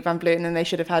of Annemiek van Vleuten, and they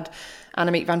should have had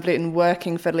Annemiek van Vleuten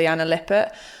working for Liane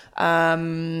Lippert.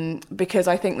 Because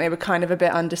I think they were kind of a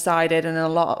bit undecided, and on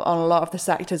a lot of the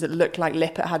sectors it looked like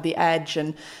Lippert had the edge,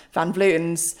 and Van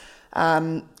Vleuten's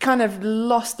kind of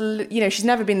lost, she's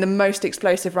never been the most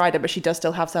explosive rider, but she does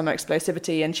still have some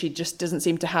explosivity, and she just doesn't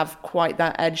seem to have quite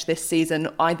that edge this season.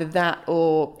 Either that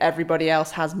or everybody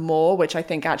else has more, which I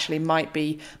think actually might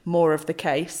be more of the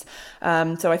case.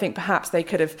 So I think perhaps they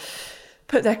could have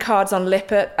put their cards on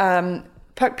Lippert.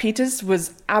 Puck Peters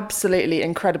was absolutely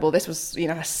incredible. This was,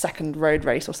 a second road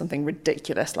race or something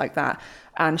ridiculous like that.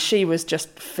 And she was just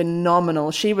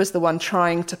phenomenal. She was the one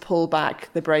trying to pull back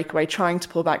the breakaway, trying to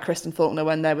pull back Kristen Faulkner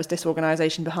when there was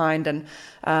disorganisation behind and,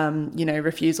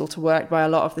 refusal to work by a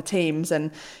lot of the teams.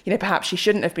 And, perhaps she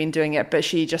shouldn't have been doing it, but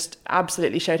she just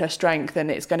absolutely showed her strength. And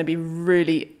it's going to be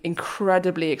really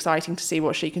incredibly exciting to see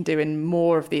what she can do in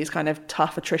more of these kind of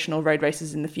tough attritional road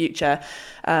races in the future,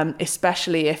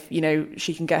 especially if,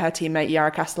 she can get her teammate Yara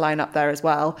Castellane up there as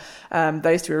well.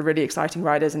 Those two are really exciting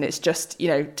riders. And it's just,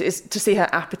 to see her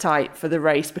appetite for the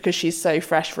race, because she's so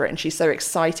fresh for it and she's so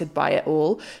excited by it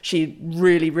all. She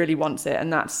really, really wants it,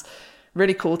 and that's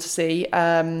really cool to see.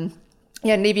 Nivea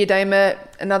Doma,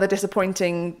 another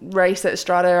disappointing race at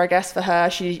Strada, I guess, for her.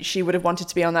 She would have wanted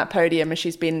to be on that podium, and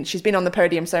she's been on the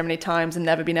podium so many times and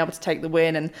never been able to take the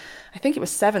win, and I think it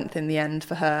was 7th in the end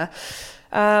for her.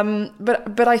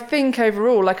 But I think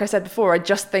overall, like I said before, I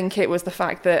just think it was the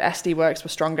fact that SD Works were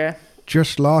stronger.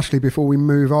 Just lastly, before we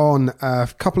move on, a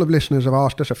couple of listeners have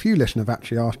asked us, a few listeners have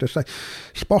actually asked us, they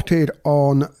spotted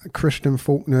on Kristen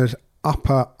Faulkner's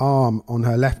upper arm, on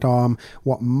her left arm,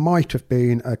 what might have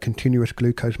been a continuous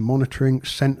glucose monitoring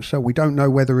sensor. We don't know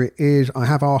whether it is. I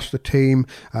have asked the team,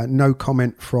 no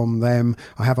comment from them.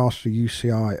 I have asked the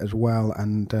UCI as well,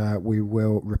 and we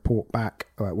will report back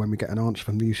when we get an answer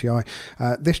from the UCI.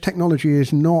 This technology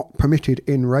is not permitted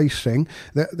in racing.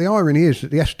 The irony is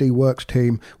that the SD Works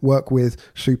team work with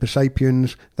Super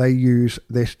Sapiens. They use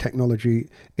this technology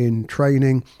in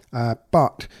training,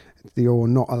 but you're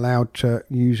not allowed to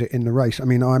use it in the race. I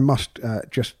mean, I must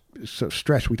just sort of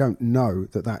stress, we don't know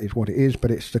that is what it is, but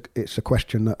it's a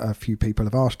question that a few people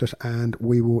have asked us, and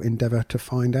we will endeavour to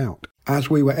find out.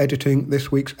 As we were editing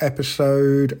this week's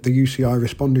episode, the UCI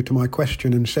responded to my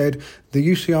question and said, the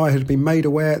UCI has been made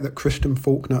aware that Kristen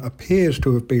Faulkner appears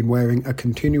to have been wearing a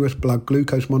continuous blood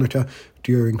glucose monitor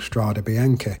during Strade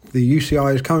Bianche. The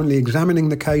UCI is currently examining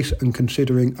the case and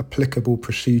considering applicable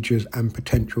procedures and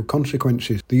potential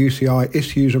consequences. The UCI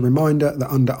issues a reminder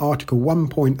that under Article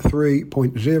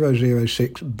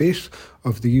 1.3.006 bis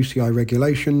of the UCI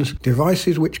regulations,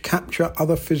 devices which capture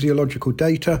other physiological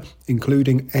data,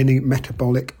 including any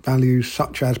metabolic values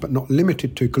such as but not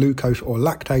limited to glucose or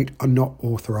lactate, are not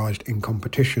authorised in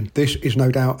competition. This is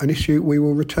no doubt an issue we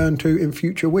will return to in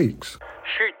future weeks.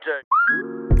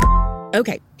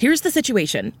 Okay, here's the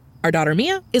situation. Our daughter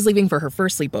Mia is leaving for her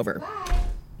first sleepover.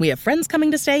 We have friends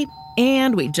coming to stay,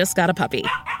 and we just got a puppy.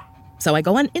 So I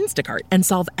go on Instacart and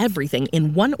solve everything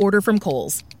in one order from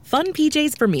Kohl's. Fun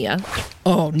PJs for Mia.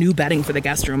 Oh, new bedding for the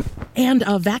guest room. And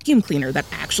a vacuum cleaner that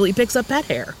actually picks up pet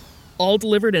hair. All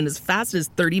delivered in as fast as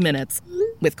 30 minutes.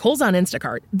 With Kohl's on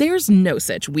Instacart, there's no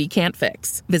such we can't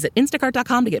fix. Visit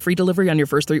instacart.com to get free delivery on your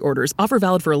first 3 orders. Offer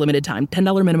valid for a limited time.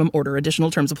 $10 minimum order.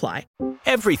 Additional terms apply.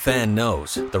 Every fan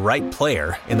knows the right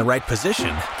player in the right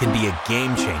position can be a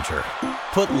game changer.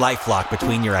 Put LifeLock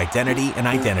between your identity and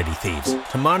identity thieves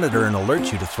to monitor and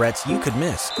alert you to threats you could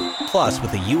miss. Plus,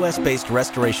 with a U.S.-based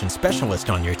restoration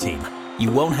specialist on your team,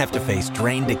 you won't have to face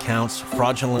drained accounts,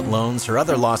 fraudulent loans, or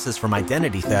other losses from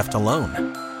identity theft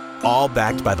alone. All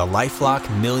backed by the LifeLock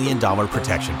 $1 Million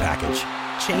Protection Package.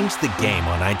 Change the game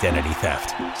on identity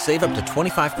theft. Save up to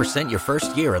 25% your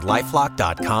first year at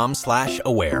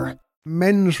LifeLock.com/aware.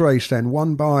 Men's race then,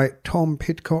 won by Tom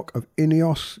Pidcock of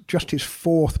Ineos, just his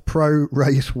 4th pro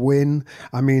race win.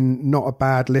 I mean, not a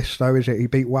bad list though, is it? He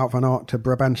beat Wout van Aert to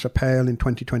Brabantse Pijl in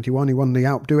 2021. He won the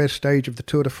Alpe d'Huez stage of the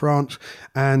Tour de France,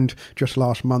 and just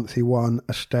last month he won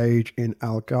a stage in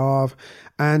Algarve.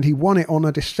 And he won it on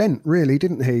a descent, really,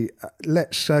 didn't he?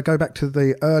 Let's go back to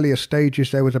the earlier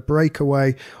stages. There was a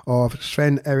breakaway of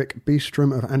Sven-Erik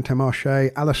Bystrom of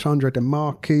Intermarché, Alessandro De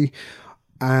Marchi,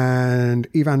 and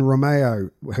Ivan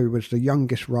Romeo, who was the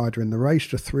youngest rider in the race.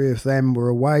 The 3 of them were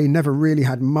away, never really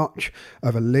had much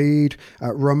of a lead.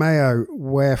 Romeo,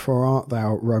 wherefore art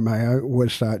thou, Romeo,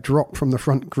 was dropped from the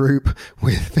front group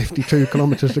with 52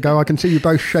 kilometres to go. I can see you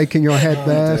both shaking your head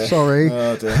there, dear. Sorry.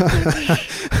 Oh dear.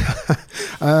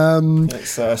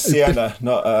 It's Siena,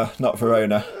 not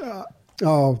Verona.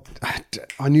 Oh,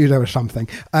 I knew there was something.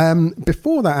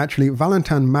 Before that, actually,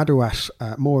 Valentin Madouas,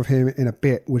 more of him in a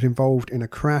bit, was involved in a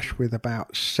crash with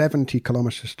about 70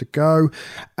 kilometres to go.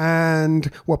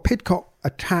 And, well, Pidcock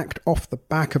attacked off the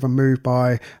back of a move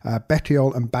by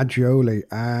Bettiol and Baggioli,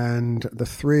 and the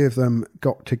 3 of them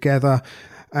got together.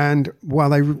 And while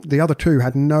the other 2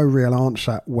 had no real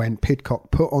answer when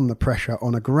Pidcock put on the pressure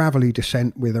on a gravelly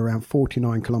descent with around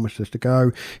 49 kilometres to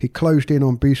go, he closed in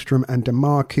on Bystrom and De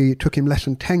Marchi. It took him less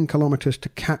than 10 kilometres to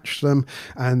catch them,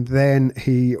 and then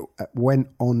he went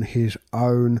on his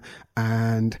own.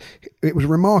 And it was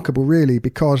remarkable, really,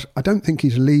 because I don't think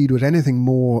his lead was anything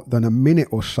more than a minute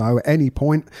or so at any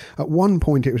point. At one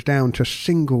point, it was down to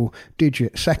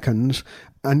single-digit seconds,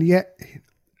 and yet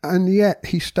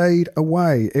he stayed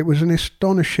away. It was an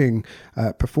astonishing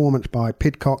performance by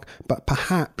Pidcock, but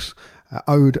perhaps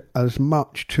owed as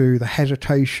much to the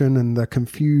hesitation and the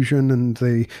confusion and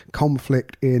the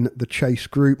conflict in the chase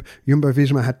group.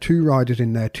 Jumbo-Visma had 2 riders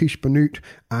in there, Tish Benoot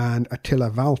and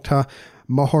Attila Valter.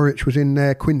 Mohoric was in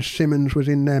there, Quinn Simmons was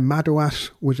in there,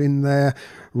 Madouas was in there,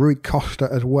 Rui Costa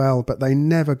as well, but they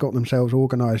never got themselves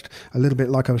organised. A little bit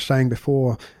like I was saying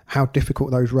before, how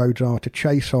difficult those roads are to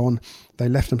chase on. They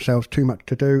left themselves too much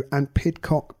to do, and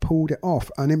Pidcock pulled it off.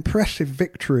 An impressive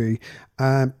victory,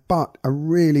 but a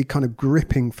really kind of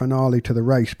gripping finale to the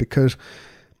race, because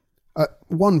at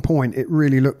one point it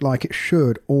really looked like it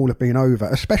should all have been over,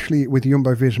 especially with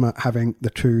Jumbo-Visma having the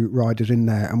 2 riders in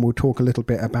there. And we'll talk a little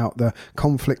bit about the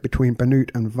conflict between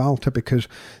Benoot and Valter, because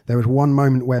there was one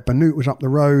moment where Benoot was up the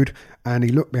road and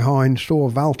he looked behind, saw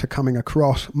Valter coming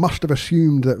across, must have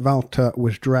assumed that Valter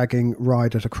was dragging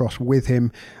riders across with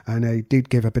him, and he did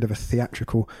give a bit of a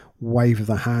theatrical wave of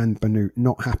the hand, Benoot,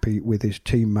 not happy with his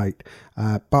teammate.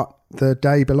 But the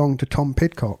day belonged to Tom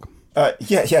Pidcock.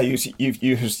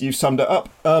 You summed it up.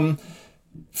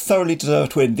 Thoroughly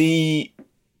deserved win.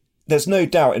 There's no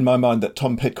doubt in my mind that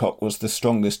Tom Pidcock was the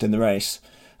strongest in the race.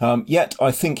 Yet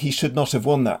I think he should not have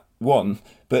won that one.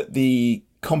 But the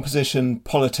composition,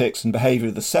 politics, and behaviour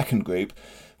of the second group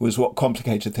was what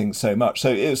complicated things so much.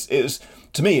 So it was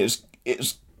to me it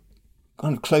was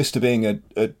kind of close to being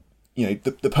the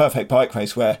perfect bike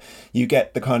race, where you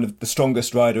get the kind of the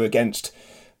strongest rider against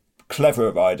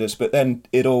cleverer riders, but then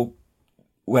it all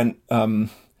went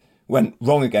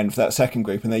wrong again for that second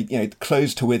group, and they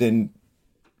closed to within,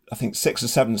 I think, 6 or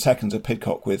 7 seconds of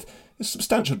Pidcock with a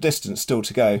substantial distance still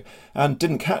to go, and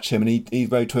didn't catch him, and he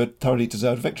rode to a thoroughly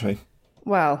deserved victory.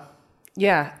 Well,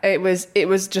 yeah, it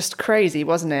was just crazy,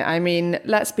 wasn't it? I mean,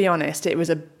 let's be honest, it was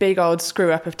a big old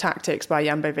screw up of tactics by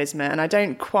Jumbo-Visma, and I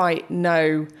don't quite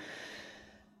know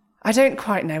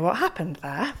what happened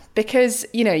there, because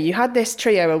you had this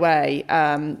trio away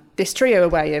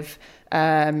of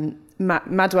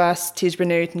Madouas, Tish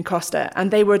Benoot and Costa,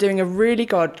 and they were doing a really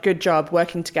good job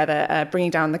working together, bringing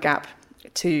down the gap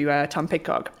to Tom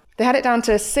Pidcock. They had it down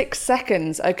to 6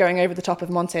 seconds of going over the top of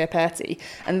Monte Aperti,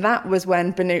 and that was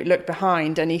when Benoot looked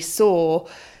behind and he saw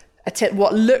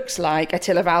what looks like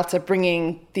Attila Valter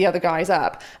bringing the other guys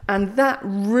up, and that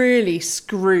really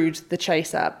screwed the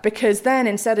chase up, because then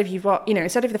instead of the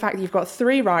fact that you've got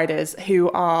 3 riders who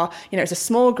are, it's a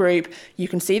small group, you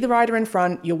can see the rider in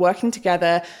front, you're working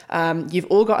together, you've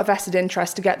all got a vested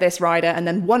interest to get this rider, and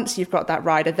then once you've got that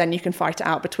rider, then you can fight it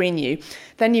out between you.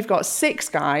 Then you've got 6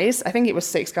 guys, I think it was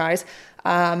 6 guys,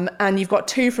 and you've got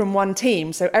 2 from one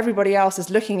team, so everybody else is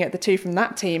looking at the 2 from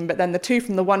that team, but then the 2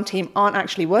 from the one team aren't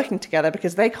actually working together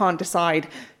because they can't decide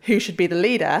who should be the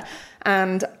leader.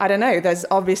 And I don't know, there's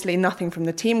obviously nothing from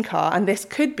the team car, and this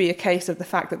could be a case of the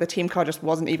fact that the team car just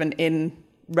wasn't even in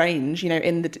range,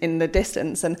 in the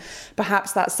distance, and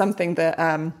perhaps that's something that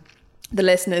the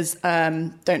listeners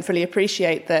don't fully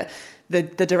appreciate, that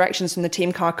the directions from the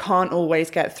team car can't always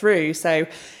get through. So,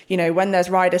 when there's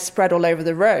riders spread all over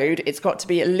the road, it's got to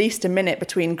be at least a minute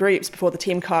between groups before the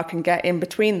team car can get in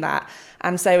between that.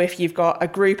 And so if you've got a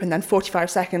group and then 45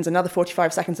 seconds, another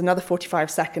 45 seconds, another 45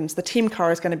 seconds, the team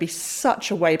car is going to be such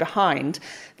a way behind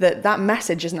that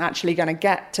message isn't actually going to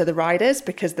get to the riders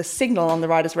because the signal on the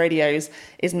riders' radios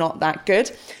is not that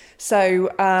good. So,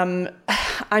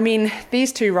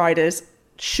 these two riders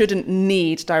shouldn't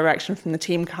need direction from the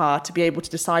team car to be able to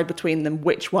decide between them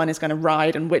which one is going to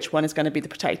ride and which one is going to be the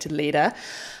protected leader.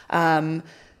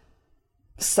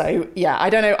 So, yeah, I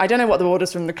don't know what the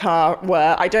orders from the car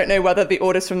were. I don't know whether the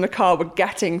orders from the car were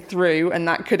getting through, and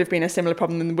that could have been a similar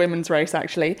problem in the women's race,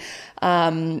 actually.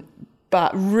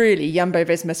 But really,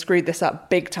 Jumbo-Visma screwed this up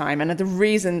big time. And the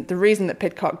reason that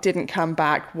Pidcock didn't come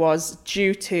back was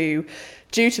due to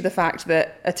the fact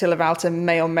that Attila Valter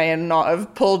may or may not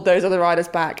have pulled those other riders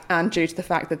back, and due to the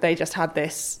fact that they just had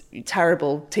this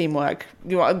terrible teamwork.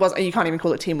 You can't even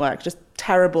call it teamwork, just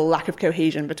terrible lack of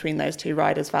cohesion between those two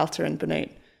riders, Valter and Benoot.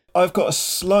 I've got a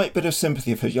slight bit of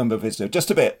sympathy for Jumbo-Visma,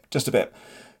 just a bit,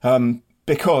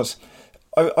 because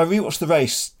I rewatched the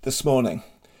race this morning,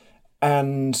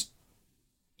 and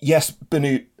yes,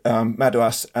 Benoot,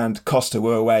 Madouas and Costa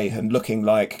were away and looking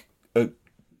like a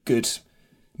good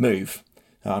move.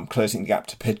 Closing the gap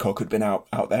to Pidcock, who'd been out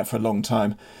there for a long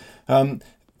time.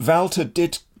 Valter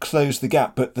did close the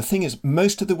gap, but the thing is,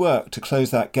 most of the work to close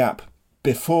that gap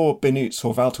before Benoot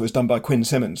saw Valter was done by Quinn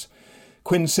Simmons.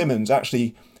 Quinn Simmons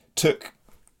actually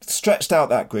stretched out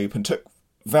that group and took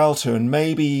Valter and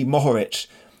maybe Mohoric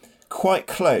quite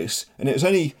close, and it was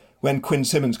only when Quinn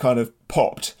Simmons kind of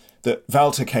popped that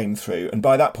Valter came through, and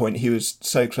by that point he was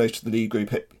so close to the lead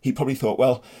group he probably thought,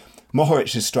 well,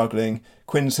 Mohoric is struggling,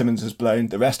 Quinn Simmons has blown,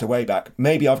 the rest are way back.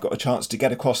 Maybe I've got a chance to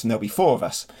get across and there'll be four of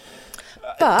us.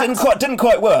 But didn't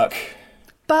quite work.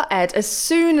 But Ed, as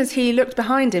soon as he looked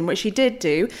behind him, which he did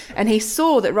do, and he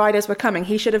saw that riders were coming,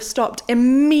 he should have stopped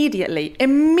immediately.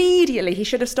 Immediately he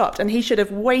should have stopped, and he should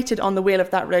have waited on the wheel of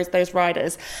those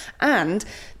riders. And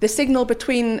the signal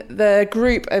between the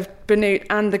group of Benoot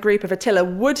and the group of Attila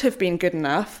would have been good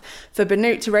enough for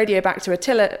Benoot to radio back to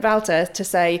Attila Valter to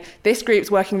say, this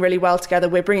group's working really well together,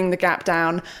 we're bringing the gap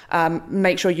down,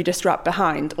 make sure you disrupt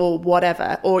behind, or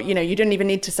whatever. Or, you didn't even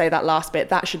need to say that last bit,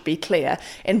 that should be clear.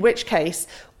 In which case,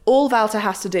 all Valter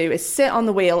has to do is sit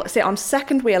on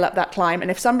second wheel up that climb, and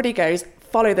if somebody goes,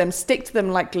 follow them, stick to them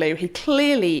like glue. He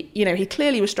clearly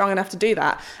was strong enough to do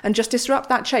that, and just disrupt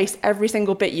that chase every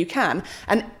single bit you can.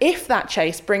 And if that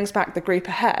chase brings back the group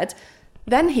ahead,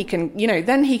 then he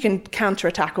can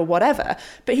counterattack or whatever.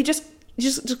 But he just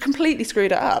completely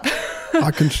screwed it up. I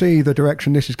can see the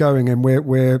direction this is going, and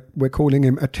we're calling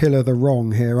him Attila the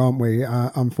Wrong here, aren't we?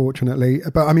 Unfortunately,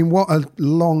 but I mean, what a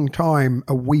long time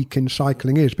a week in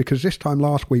cycling is, because this time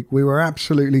last week we were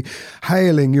absolutely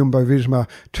hailing Jumbo-Visma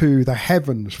to the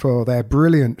heavens for their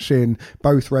brilliance in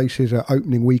both races at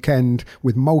opening weekend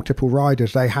with multiple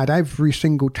riders. They had every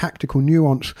single tactical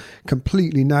nuance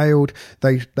completely nailed.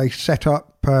 They set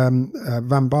up Van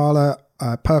Baarle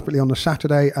perfectly on the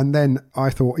Saturday, and then I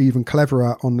thought even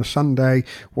cleverer on the Sunday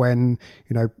when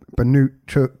Benoot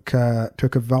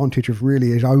took advantage of really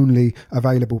his only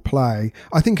available play.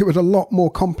 I think it was a lot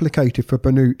more complicated for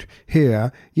Benoot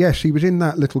here. Yes, he was in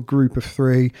that little group of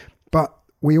three, but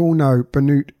we all know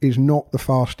Benoot is not the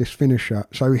fastest finisher,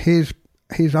 so his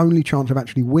only chance of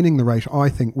actually winning the race, I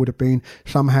think, would have been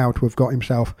somehow to have got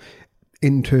himself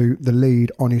into the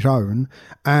lead on his own,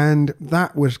 and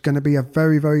that was going to be a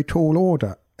very, very tall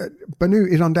order.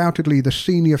 Benoot is undoubtedly the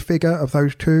senior figure of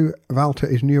those two. Valter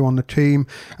is new on the team.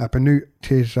 Benoot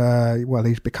is,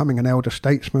 he's becoming an elder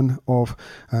statesman of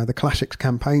the Classics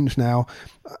campaigns now.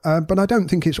 But I don't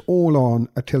think it's all on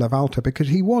Attila Valter, because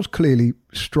he was clearly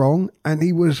strong and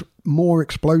he was more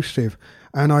explosive.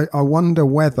 And I wonder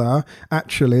whether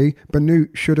actually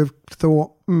Benoot should have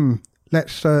thought,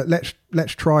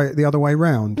 let's try it the other way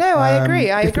round. No, I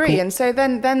agree. And so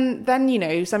then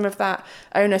some of that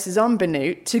onus is on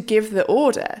Benoot to give the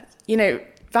order.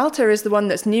 Valter is the one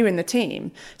that's new in the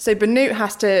team, so Benoot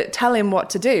has to tell him what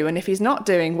to do. And if he's not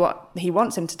doing what he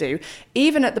wants him to do,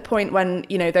 even at the point when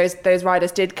those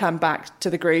riders did come back to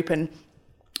the group and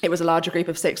it was a larger group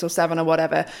of 6 or 7 or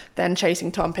whatever, then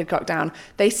chasing Tom Pidcock down,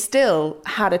 they still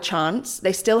had a chance.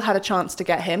 They still had a chance to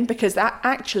get him, because that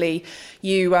actually,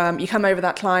 you come over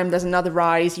that climb, there's another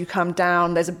rise, you come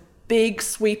down, there's a big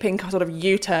sweeping sort of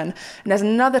U-turn, and there's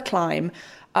another climb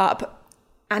up,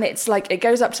 and it's like, it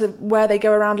goes up to where they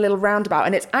go around a little roundabout,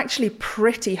 and it's actually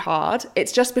pretty hard.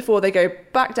 It's just before they go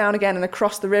back down again and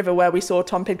across the river where we saw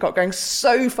Tom Pidcock going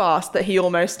so fast that he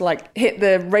almost hit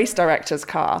the race director's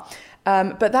car.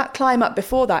 But that climb up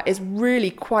before that is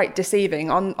really quite deceiving.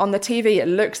 On the TV, it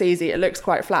looks easy, it looks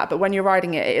quite flat, but when you're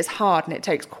riding it, it is hard and it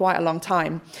takes quite a long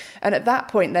time. And at that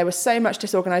point, there was so much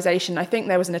disorganisation. I think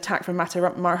there was an attack from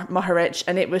Mohoric,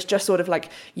 and it was just sort of like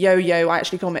yo-yo. I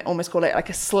actually almost call it like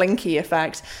a slinky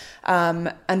effect.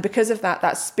 And because of that,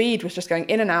 that speed was just going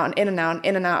in and out and in and out and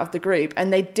in and out of the group.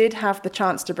 And they did have the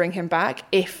chance to bring him back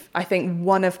if I think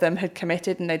one of them had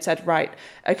committed and they'd said, right,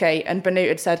 okay. And Benoot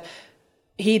had said,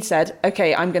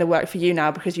 okay, I'm going to work for you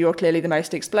now because you're clearly the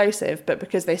most explosive. But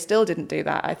because they still didn't do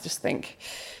that, I just think,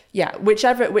 yeah,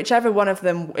 whichever one of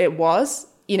them it was,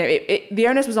 the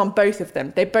onus was on both of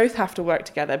them. They both have to work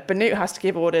together. Benoot has to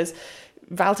give orders.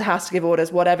 Valter has to give orders,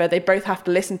 whatever. They both have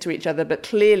to listen to each other, but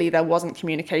clearly there wasn't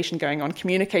communication going on.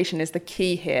 Communication is the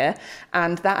key here.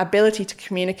 And that ability to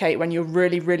communicate when you're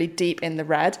really, really deep in the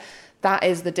red, that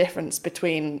is the difference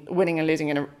between winning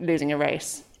and losing a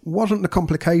race. Wasn't the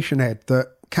complication, Ed,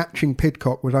 that catching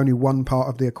Pidcock was only one part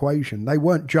of the equation? They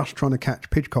weren't just trying to catch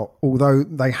Pidcock, although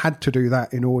they had to do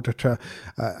that in order to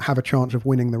have a chance of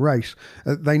winning the race.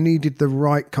 They needed the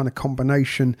right kind of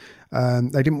combination.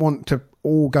 They didn't want to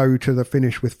all go to the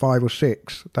finish with 5 or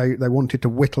 6. They wanted to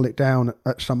whittle it down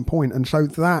at some point. And so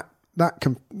that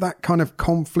kind of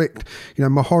conflict,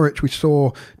 Mohoric we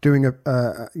saw doing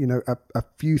a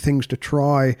few things to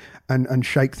try and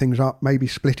shake things up, maybe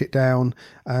split it down.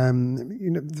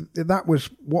 That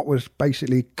was what was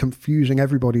basically confusing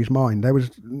everybody's mind. There was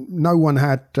no one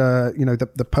had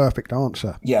the perfect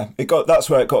answer. Yeah, that's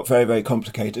where it got very, very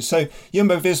complicated. So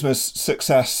Jumbo-Visma's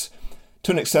success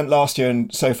to an extent last year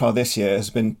and so far this year has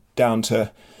been down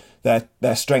to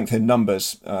their strength in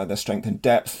numbers, their strength in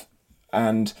depth,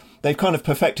 and they've kind of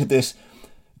perfected this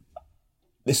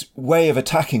way of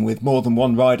attacking with more than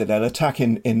one rider. They'll attack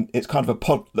in it's kind of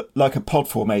a pod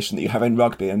formation that you have in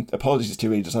rugby. And apologies to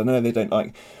readers, I know they don't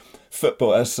like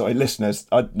football. Listeners,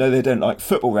 I know they don't like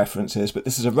football references, but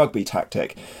this is a rugby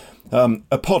tactic.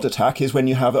 A pod attack is when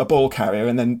you have a ball carrier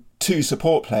and then 2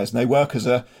 support players, and they work as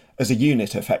a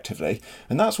unit effectively.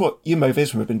 And that's what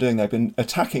Jumbo-Visma have been doing. They've been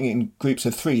attacking in groups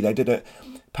of 3. They did it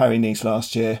Paris-Nice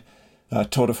last year.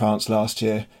 Tour de France last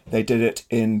year. They did it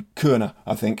in Kuurne,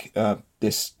 I think,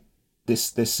 this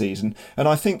season. And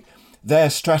I think their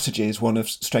strategy is one of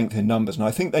strength in numbers. And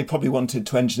I think they probably wanted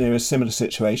to engineer a similar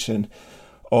situation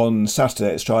on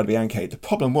Saturday at Strade Bianche. The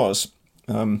problem was,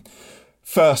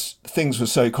 first, things were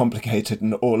so complicated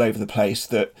and all over the place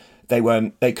that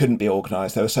they couldn't be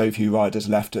organised. There were so few riders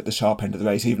left at the sharp end of the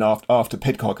race, even after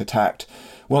Pidcock attacked.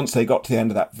 Once they got to the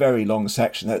end of that very long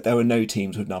section, there were no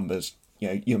teams with numbers,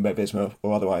 Jumbo-Visma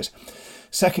or otherwise.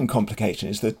 Second complication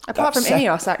is that... Apart from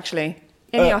Ineos, actually.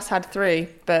 Ineos had 3,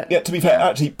 but... Yeah, to be fair,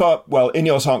 actually,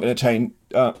 Ineos aren't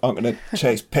going to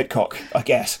chase Pidcock, I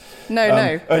guess. No.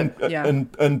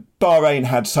 And Bahrain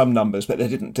had some numbers, but they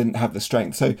didn't have the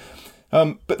strength. So,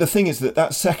 but the thing is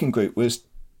that second group was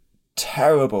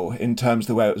terrible in terms of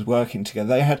the way it was working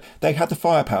together. They had the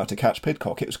firepower to catch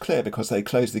Pidcock. It was clear because they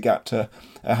closed the gap to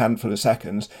a handful of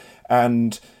seconds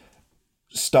and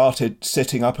started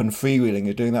sitting up and freewheeling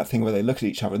and doing that thing where they look at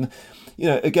each other. And,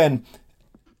 again,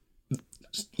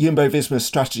 Jumbo-Visma's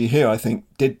strategy here, I think,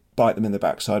 did bite them in the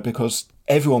backside because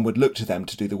everyone would look to them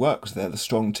to do the work because they're the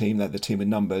strong team, they're the team in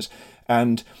numbers.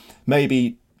 And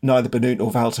maybe neither Benoot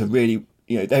nor Valter really,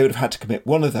 they would have had to commit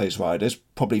one of those riders,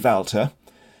 probably Valter,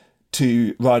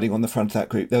 to riding on the front of that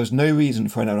group. There was no reason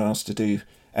for anyone else to do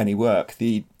any work.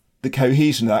 The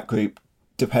cohesion of that group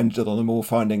depended on them all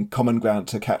finding common ground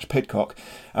to catch Pidcock,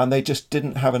 and they just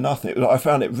didn't have enough. I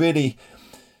found it really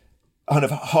kind of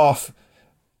half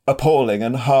appalling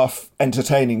and half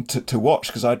entertaining to watch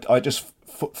because I just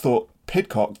thought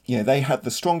Pidcock, they had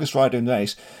the strongest rider in the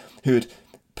race who had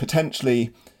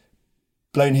potentially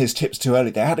blown his tips too early.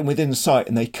 They had him within sight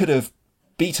and they could have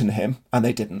beaten him, and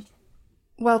they didn't.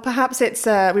 Well, perhaps it's,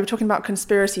 we were talking about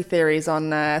conspiracy theories on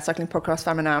Cycling Podcast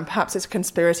Femina, and perhaps it's a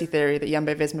conspiracy theory that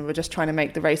Jumbo-Visma were just trying to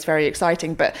make the race very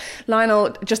exciting. But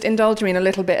Lionel, just indulge me in a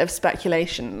little bit of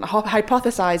speculation.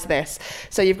 Hypothesize this.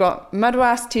 So you've got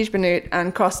Madouas, Tiesj Benoot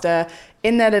and Costa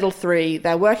in their little 3,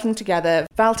 they're working together.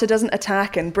 Valter doesn't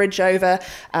attack and bridge over.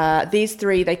 These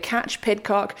 3, they catch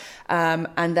Pidcock.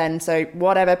 And then, so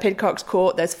whatever, Pidcock's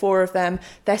caught, there's 4 of them.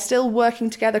 They're still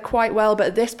working together quite well. But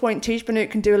at this point, Tiesj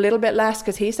Benoot can do a little bit less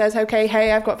because he says, okay,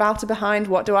 hey, I've got Valter behind.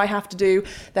 What do I have to do?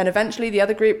 Then eventually the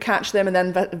other group catch them and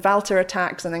then Valter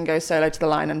attacks and then goes solo to the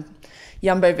line and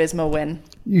Jumbo-Visma win.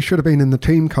 You should have been in the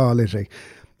team car, Lizzie.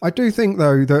 I do think,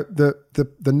 though, that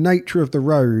the nature of the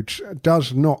roads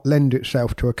does not lend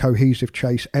itself to a cohesive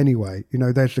chase anyway. You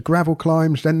know, there's the gravel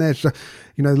climbs, then there's,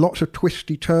 lots of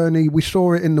twisty-turny. We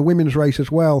saw it in the women's race as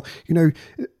well. You know,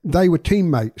 they were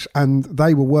teammates and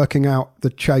they were working out the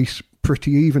chase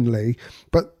pretty evenly,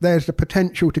 but there's the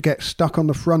potential to get stuck on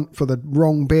the front for the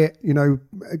wrong bit,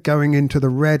 going into the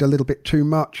red a little bit too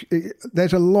much.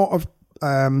 There's a lot of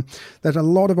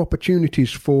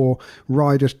opportunities for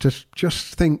riders to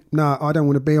just think, no, I don't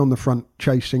want to be on the front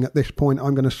chasing at this point.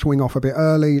 I'm going to swing off a bit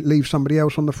early, leave somebody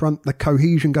else on the front. The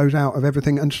cohesion goes out of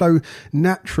everything. And so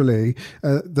naturally,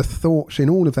 the thoughts in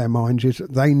all of their minds is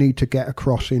that they need to get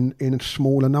across in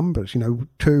smaller numbers,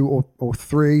 2 or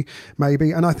 3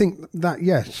 maybe. And I think that,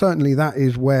 yes, certainly that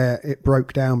is where it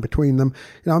broke down between them.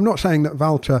 I'm not saying that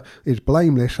Valter is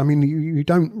blameless. I mean, you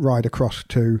don't ride across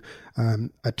to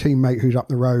a teammate who's up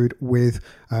the road with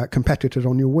competitors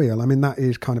on your wheel. I mean, that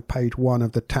is kind of page 1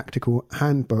 of the tactical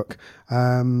handbook.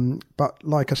 But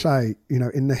like I say,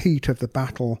 in the heat of the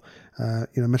battle,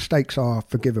 mistakes are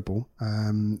forgivable.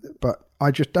 But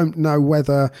I just don't know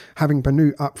whether having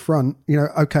Benoot up front,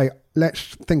 okay,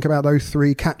 let's think about those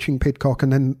 3 catching Pidcock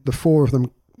and then the 4 of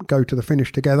them go to the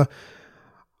finish together.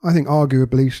 I think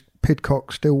arguably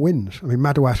Pidcock still wins. I mean,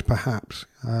 Madouas perhaps.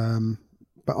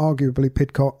 But arguably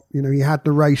Pidcock, he had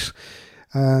the race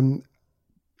to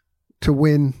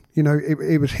win.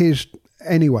 It was his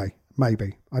anyway,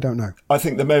 maybe. I don't know. I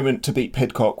think the moment to beat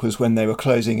Pidcock was when they were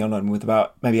closing on him with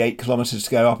about maybe 8 kilometres to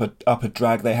go up a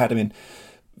drag. They had him in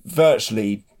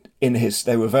virtually in his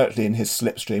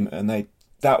slipstream, and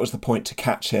that was the point to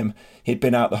catch him. He'd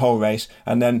been out the whole race,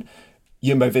 and then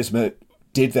Jumbo-Visma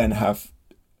did then have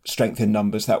strength in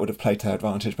numbers that would have played to their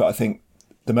advantage. But I think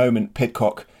the moment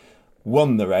Pidcock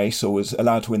won the race or was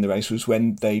allowed to win the race was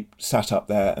when they sat up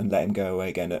there and let him go away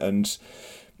again. And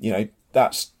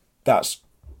that's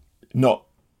not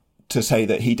to say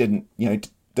that he didn't,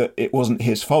 that it wasn't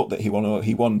his fault that he won, or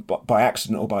he won by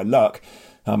accident or by luck,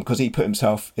 because he put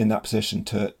himself in that position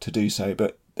to do so.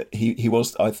 But he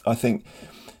was, I think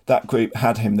that group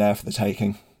had him there for the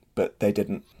taking, but they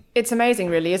didn't. It's amazing,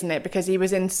 really, isn't it? Because he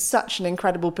was in such an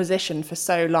incredible position for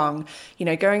so long,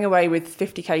 going away with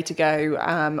 50k to go.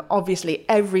 Obviously,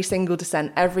 every single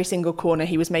descent, every single corner,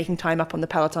 he was making time up on the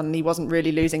peloton, and he wasn't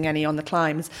really losing any on the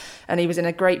climbs. And he was in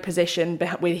a great position.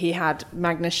 He had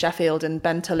Magnus Sheffield and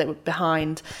Ben Tullett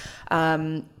behind.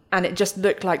 And it just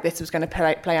looked like this was going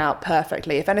to play out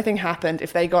perfectly. If anything happened,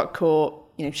 if they got caught,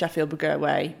 Sheffield would go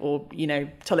away, or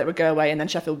Tullett would go away, and then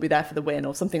Sheffield would be there for the win,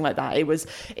 or something like that. It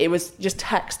was just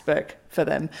textbook for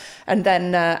them. And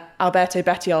then Alberto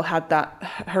Bettiol had that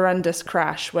horrendous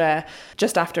crash where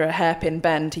just after a hairpin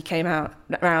bend, he came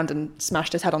around and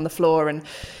smashed his head on the floor. And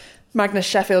Magnus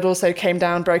Sheffield also came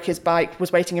down, broke his bike,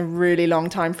 was waiting a really long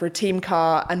time for a team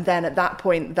car, and then at that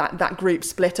point that group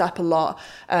split up a lot,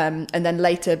 and then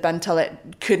later Ben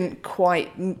Tullett couldn't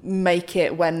quite make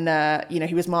it when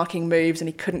he was marking moves, and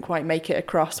he couldn't quite make it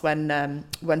across when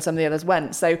some of the others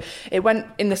went. So it went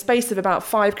in the space of about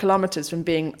 5 kilometres from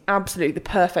being absolutely the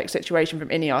perfect situation from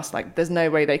Ineos, like there's no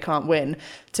way they can't win,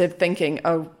 to thinking,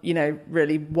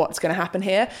 really what's going to happen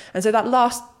here? And so that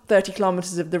last 30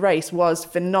 kilometres of the race was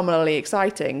phenomenally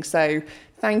exciting. So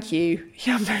thank you,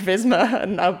 Jumbo-Visma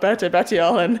and Alberto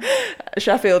Bettiol and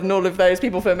Sheffield and all of those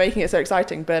people for making it so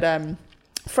exciting. But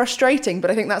frustrating,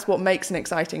 but I think that's what makes an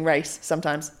exciting race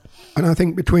sometimes. And I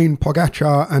think between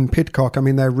Pogačar and Pidcock, I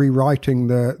mean, they're rewriting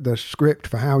the script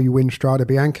for how you win Strade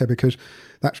Bianche, because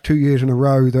that's 2 years in a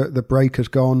row that the break has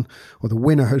gone, or the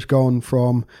winner has gone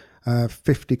from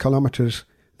 50 kilometres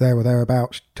there or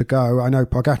thereabouts to go. I know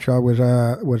Pogačar was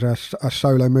a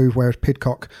solo move, whereas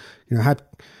Pidcock, had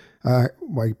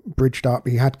he bridged up.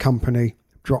 He had company,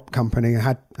 dropped company, and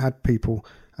had people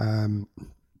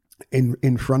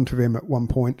in front of him at one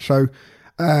point. So,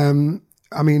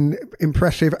 I mean,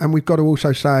 impressive. And we've got to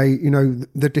also say,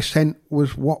 the descent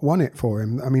was what won it for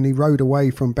him. I mean, he rode away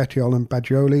from Bettiol and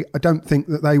Baggioli. I don't think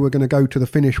that they were going to go to the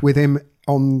finish with him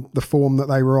on the form that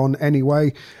they were on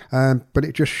anyway. But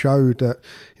it just showed that,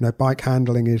 bike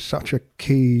handling is such a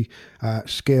key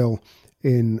skill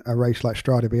in a race like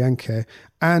Strade Bianche,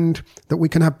 and that we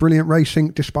can have brilliant racing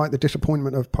despite the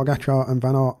disappointment of Pogačar and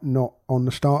Van Aert not on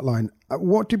the start line.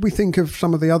 What did we think of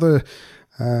some of the other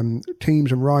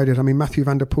teams and riders? I mean, Mathieu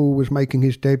van der Poel was making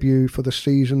his debut for the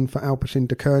season for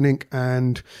Alpecin-Deceuninck,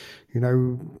 and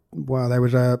there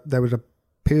was a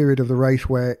period of the race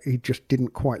where he just didn't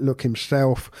quite look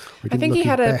himself. I think he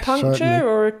had a puncture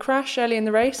or a crash early in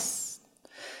the race.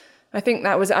 I think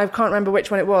that was, I can't remember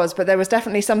which one it was, but there was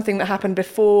definitely something that happened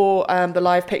before the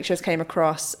live pictures came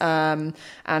across. And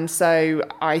so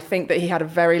I think that he had a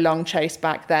very long chase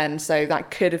back then. So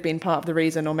that could have been part of the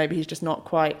reason, or maybe he's just not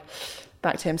quite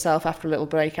back to himself after a little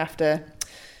break, after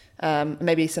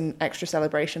maybe some extra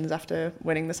celebrations after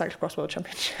winning the Cyclocross World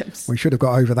Championships. We should have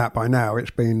got over that by now.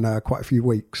 It's been quite a few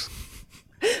weeks.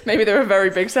 Maybe there were very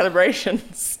big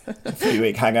celebrations. A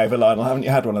 3-week hangover, Lionel. Haven't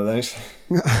you had one of those?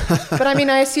 But I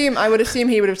mean, I would assume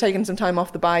he would have taken some time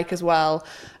off the bike as well.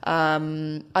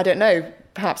 I don't know.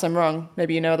 Perhaps I'm wrong.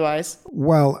 Maybe you know otherwise.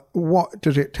 Well, what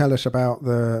does it tell us about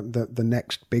the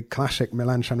next big classic,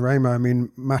 Milan-San Remo? I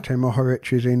mean, Matej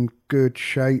Mohoric is in good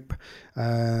shape.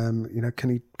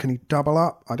 Can he double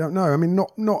up? I don't know. I mean,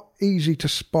 not easy to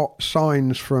spot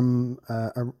signs from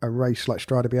a race like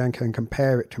Strade Bianche and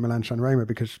compare it to Milan-San Remo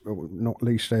because, not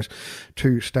least, there's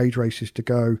 2 stage races to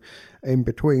go in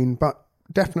between. But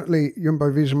definitely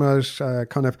Jumbo-Visma's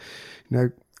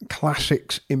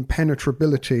classics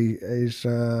impenetrability is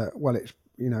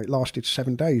it lasted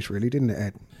 7 days, really, didn't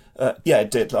it, Ed? Yeah,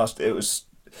 it did last. It was.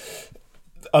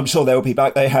 I'm sure they will be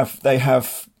back. They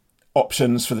have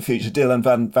options for the future. Dylan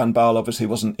Van Baarle obviously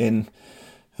wasn't in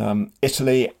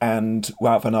Italy, and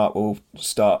Wout van Aert will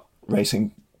start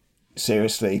racing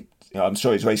seriously. I'm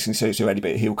sure he's racing seriously already,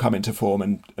 but he'll come into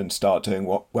form and start doing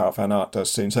what Wout van Aert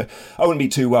does soon. So I wouldn't be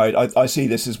too worried. I see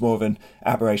this as more of an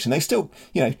aberration. They still,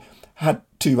 had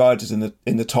 2 riders in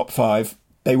the top 5.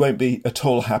 They won't be at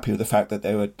all happy with the fact that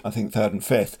they were, I think, 3rd and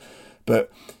 5th.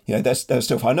 But they're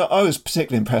still fine. I was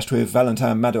particularly impressed with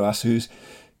Valentin Madouas, who's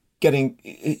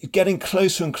getting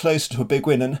closer and closer to a big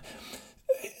win, and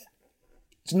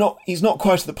he's not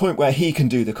quite at the point where he can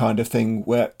do the kind of thing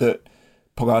that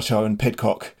Pogačar and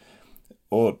Pidcock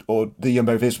or the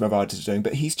Jumbo-Visma riders are doing.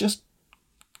 But he's just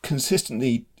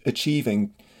consistently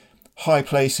achieving high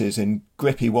places in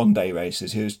grippy one-day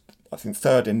races. He was, I think,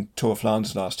 3rd in Tour of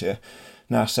Flanders last year,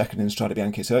 now 2nd in Strade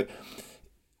Bianche. So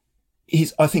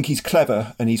I think he's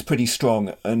clever and he's pretty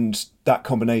strong, and that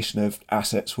combination of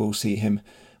assets will see him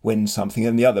win something.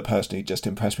 And the other person who just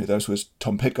impressed me with those was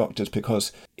Tom Pidcock, just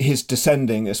because his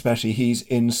descending, especially, he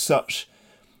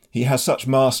has such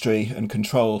mastery and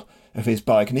control of his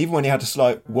bike. And even when he had a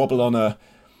slight wobble on a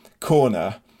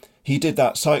corner, he did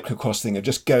that cyclocross thing of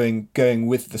just going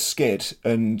with the skid,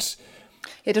 and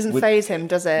it doesn't faze him,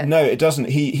 does it? No, it doesn't.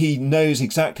 He knows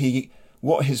exactly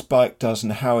what his bike does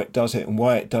and how it does it and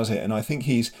why it does it. And I think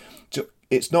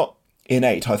it's not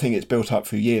innate. I think it's built up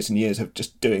through years and years of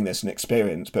just doing this and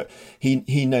experience. But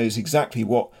he knows exactly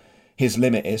what his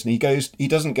limit is, and he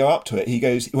doesn't go up to it. He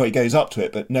goes up to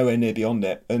it, but nowhere near beyond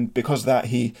it. And because of that,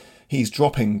 he's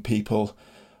dropping people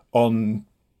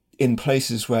in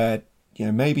places where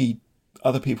maybe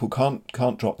other people can't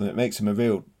drop them. It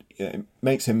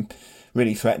makes him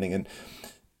really threatening. And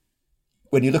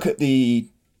when you look at the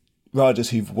riders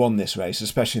who've won this race,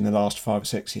 especially in the last 5 or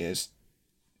 6 years,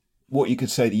 what you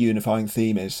could say the unifying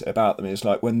theme is about them is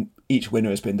like when each winner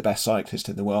has been the best cyclist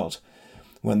in the world.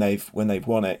 When they've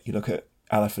won it, you look at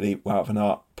Alaphilippe, Wout van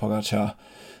Aert, Pogačar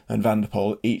and Van der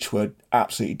Poel, each were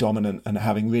absolutely dominant and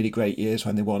having really great years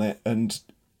when they won it. And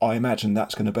I imagine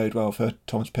that's going to bode well for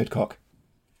Thomas Pidcock.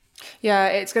 Yeah,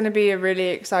 it's going to be a really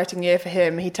exciting year for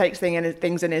him. He takes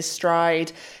things in his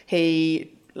stride.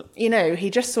 He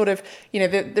just sort of,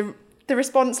 the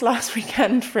response last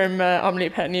weekend from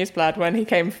Omloop Het Nieuwsblad when he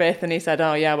came 5th and he said,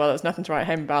 "Oh yeah, well, there's nothing to write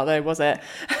home about though, was it?"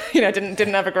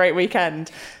 Didn't have a great weekend.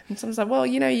 And someone's like, "Well,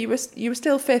 you were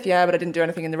still 5th, yeah, but I didn't do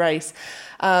anything in the race."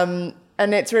 And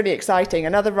it's really exciting.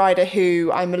 Another rider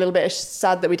who I'm a little bit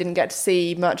sad that we didn't get to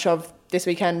see much of this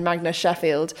weekend, Magnus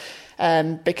Sheffield,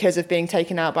 because of being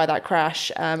taken out by that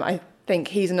crash. I think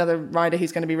he's another rider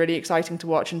who's going to be really exciting to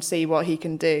watch and see what he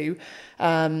can do.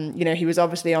 He was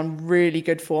obviously on really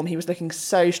good form. He was looking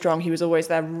so strong. He was always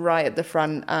there right at the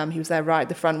front. He was there right at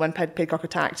the front when Pidcock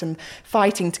attacked and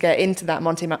fighting to get into that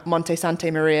Monte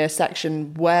Santa Maria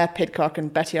section where Pidcock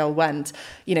and Bettiol went.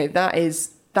 That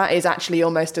is actually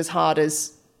almost as hard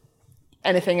as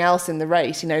anything else in the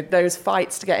race. Those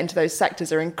fights to get into those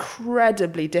sectors are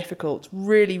incredibly difficult,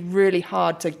 really, really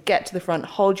hard to get to the front,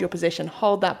 hold your position,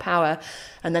 hold that power,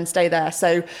 and then stay there.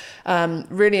 So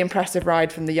really impressive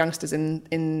ride from the youngsters in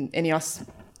Ineos.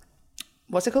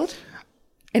 What's it called?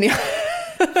 Ineos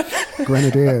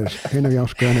Grenadiers.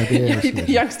 The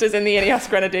youngsters in the Ineos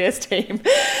Grenadiers team.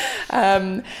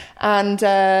 I'm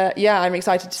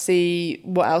excited to see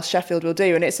what else Sheffield will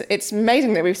do. And it's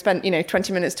amazing that we've spent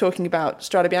 20 minutes talking about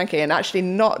Strade Bianche and actually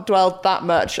not dwelled that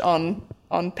much on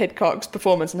Pidcock's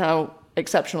performance and how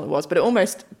exceptional it was. But it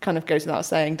almost kind of goes without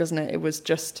saying, doesn't it? It was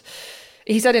just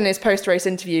he said in his post-race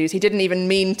interviews he didn't even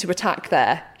mean to attack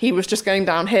there. He was just going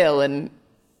downhill and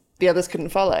the others couldn't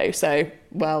follow. So,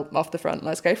 well, off the front,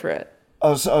 let's go for it. I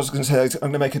was going to say, I'm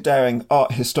going to make a daring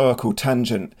art historical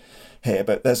tangent here,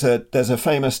 but there's a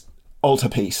famous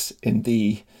altarpiece in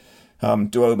the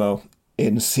Duomo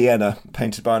in Siena,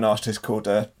 painted by an artist called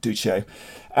Duccio.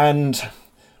 And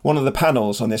one of the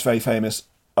panels on this very famous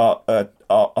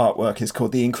artwork is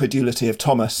called The Incredulity of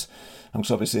Thomas. It's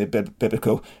obviously a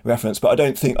biblical reference, but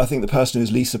I think the person who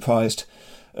was least surprised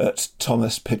at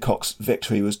Thomas Pidcock's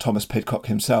victory was Thomas Pidcock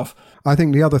himself. I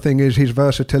think the other thing is his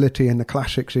versatility in the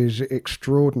classics is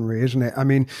extraordinary, isn't it? I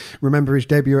mean, remember his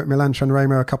debut at Milan-San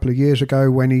Remo a couple of years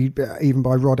ago when he, even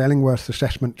by Rod Ellingworth's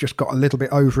assessment, just got a little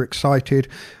bit overexcited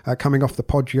coming off the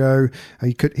Poggio.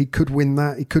 He could win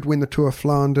that. He could win the Tour of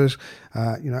Flanders,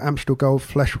 Amstel Gold,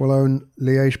 Flèche Wallonne,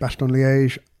 Liège,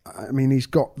 Bastogne-Liège. I mean, he's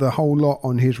got the whole lot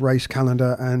on his race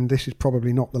calendar, and this is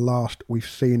probably not the last we've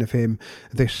seen of him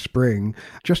this spring.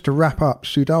 Just to wrap up,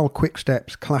 Soudal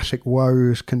Quickstep's classic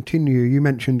woes continue. You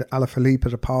mentioned Alaphilippe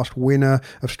as a past winner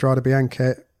of Strade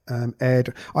Bianche.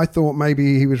 Ed, I thought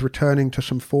maybe he was returning to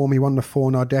some form. He won the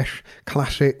Fournes Ardèche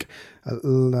Classic.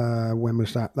 When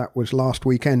was that? That was last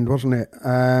weekend, wasn't it?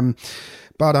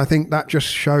 But I think that just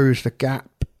shows the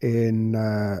gap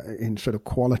in sort of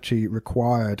quality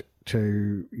required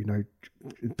to,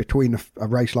 between a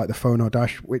race like the Fournes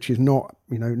Ardèche, which is not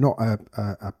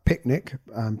a picnic,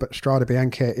 but Strade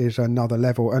Bianche is another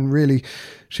level. And really,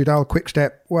 Soudal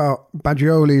Quickstep, well,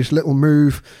 Baggioli's little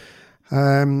move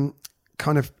kind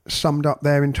of summed up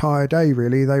their entire day,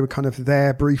 really. They were kind of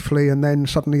there briefly and then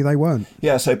suddenly they weren't.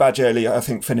 Yeah, so Baggioli, I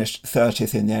think, finished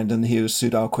 30th in the end, and he was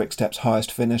Soudal Quickstep's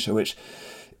highest finisher, which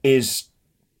is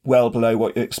well below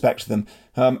what you expect of them.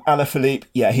 Alaphilippe,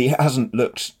 yeah, he hasn't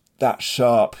looked that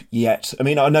sharp yet. I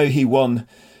mean, I know he won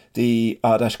the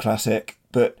Ardèche Classic,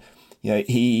 but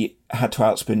he had to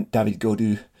outsprint David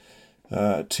Gaudu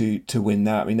to win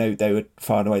that. I mean, they were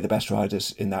far and away the best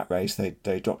riders in that race.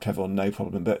 They dropped everyone no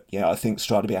problem. But yeah, I think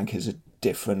Strade Bianche is a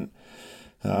different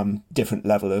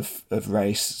level of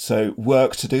race. So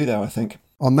work to do there, I think.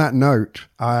 On that note,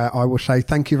 I will say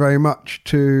thank you very much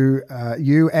to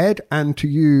you, Ed, and to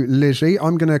you, Lizzie.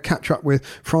 I'm going to catch up with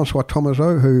Francois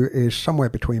Thomazeau, who is somewhere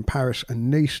between Paris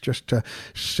and Nice, just to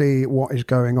see what is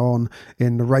going on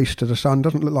in the race to the sun.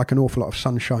 Doesn't look like an awful lot of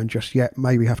sunshine just yet.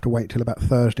 Maybe have to wait till about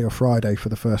Thursday or Friday for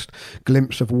the first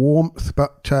glimpse of warmth.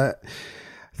 But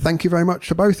thank you very much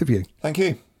to both of you. Thank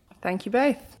you. Thank you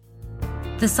both.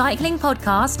 The Cycling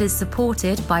Podcast is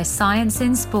supported by Science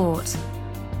in Sport.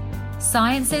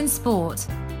 Science in Sport,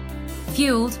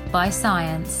 fueled by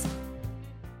science.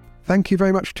 Thank you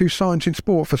very much to Science in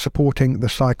Sport for supporting the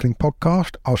Cycling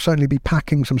Podcast. I'll certainly be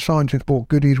packing some Science in Sport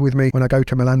goodies with me when I go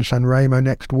to Milan-San Remo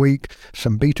next week.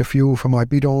 Some Beta Fuel for my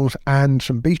bidons and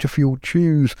some Beta Fuel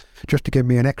chews just to give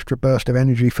me an extra burst of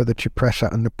energy for the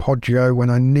Cipressa and the Poggio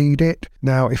when I need it.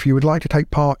 Now, if you would like to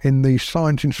take part in the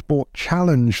Science in Sport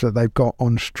challenge that they've got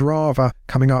on Strava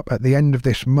coming up at the end of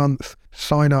this month,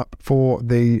 sign up for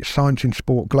the Science in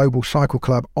Sport Global Cycle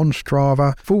Club on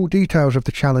Strava. Full details of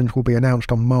the challenge will be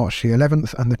announced on March the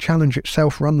 11th, and the challenge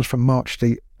itself runs from March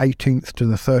the 18th to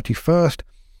the 31st.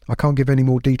 I can't give any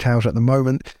more details at the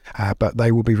moment, but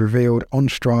they will be revealed on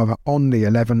Strava on the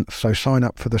 11th, so sign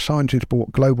up for the Science in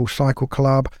Sport Global Cycle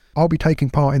Club. I'll be taking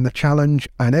part in the challenge,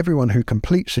 and everyone who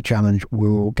completes the challenge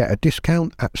will get a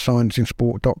discount at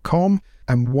scienceinsport.com.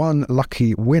 And one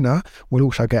lucky winner will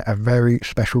also get a very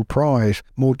special prize.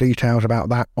 More details about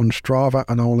that on Strava,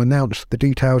 and I'll announce the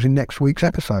details in next week's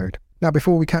episode. Now,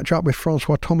 before we catch up with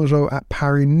Francois Thomazeau at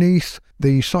Paris-Nice,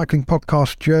 the Cycling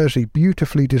Podcast jersey,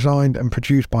 beautifully designed and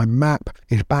produced by MAP,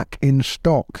 is back in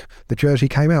stock. The jersey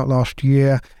came out last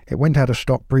year. It went out of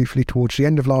stock briefly towards the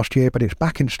end of last year, but it's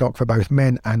back in stock for both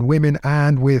men and women.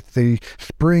 And with the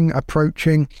spring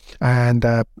approaching and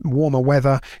warmer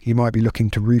weather, you might be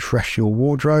looking to refresh your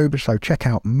wardrobe. So check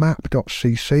out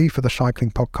map.cc for the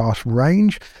Cycling Podcast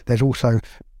range. There's also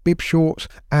bib shorts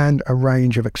and a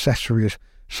range of accessories.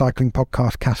 Cycling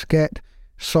Podcast casquette,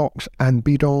 socks and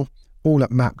bidon, all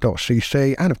at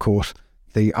map.cc, and of course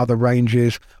the other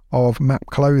ranges of MAP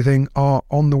clothing are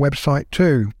on the website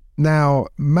too. Now,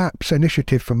 MAP's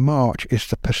initiative for March is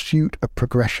the pursuit of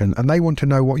progression, and they want to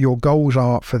know what your goals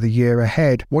are for the year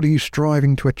ahead. What are you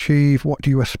striving to achieve? What do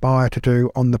you aspire to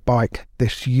do on the bike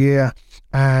this year?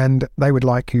 And they would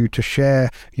like you to share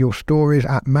your stories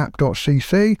at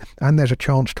map.cc, and there's a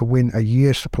chance to win a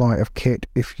year's supply of kit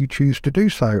if you choose to do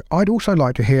so. I'd also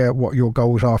like to hear what your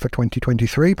goals are for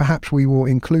 2023. Perhaps we will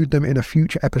include them in a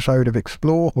future episode of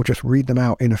Explore, or just read them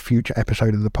out in a future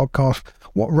episode of the podcast.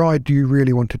 What ride do you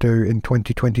really want to do in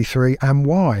 2023 and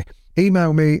why?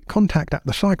 Email me,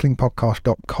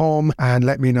 contact@thecyclingpodcast.com, and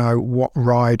let me know what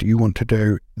ride you want to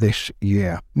do this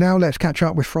year. Now let's catch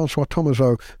up with Francois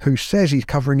Thomazeau, who says he's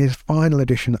covering his final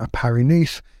edition of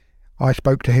Paris-Nice. I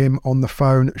spoke to him on the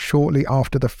phone shortly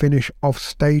after the finish of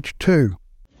Stage 2.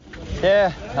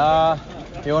 Yeah,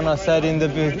 Jonas said in the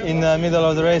middle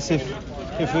of the race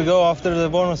if we go after the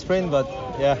bonus sprint, but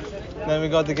yeah, then we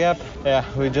got the gap. Yeah,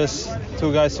 we just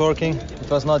two guys working. It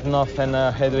was not enough, and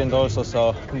headwind also,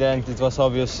 so in the end it was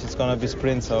obvious it's gonna be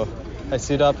sprint, so I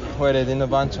stood up, waited in a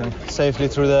bunch, and safely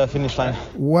through the finish line.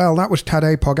 Well, that was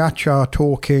Tadej Pogačar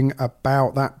talking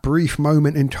about that brief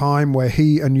moment in time where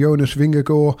he and Jonas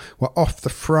Vingegaard were off the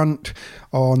front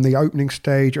on the opening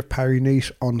stage of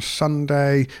Paris-Nice on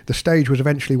Sunday. The stage was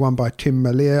eventually won by Tim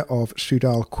Merlier of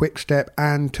Soudal Quickstep,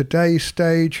 and today's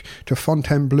stage to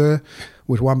Fontainebleau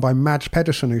was won by Mads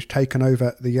Pedersen, who's taken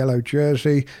over the yellow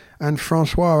jersey. And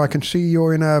Francois, I can see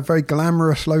you're in a very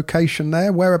glamorous location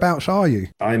there. Whereabouts are you?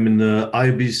 I'm in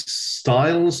Ibis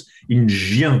Styles in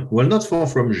Gien. Well, not far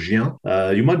from Gien.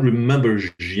 You might remember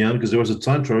Gien because there was a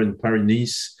time trial in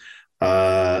Paris-Nice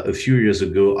a few years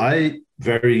ago.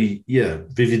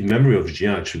 Vivid memory of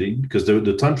Gien, actually, because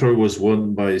the time trial was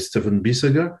won by Stefan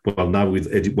Bisager. Well, now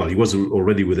he was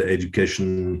already with the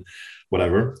education,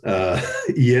 whatever,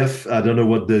 EF. I don't know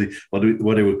what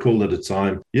they were called at the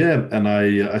time. Yeah, and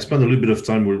I spent a little bit of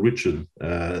time with Richard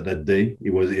that day.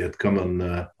 He had come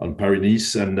on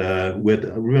Paris-Nice, and I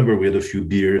remember we had a few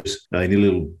beers in a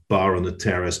little bar on the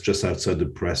terrace just outside the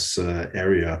press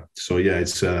area. So yeah,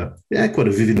 it's quite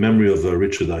a vivid memory of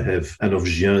Richard I have, and of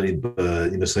Gien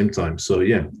in the same time. So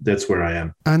yeah, that's where I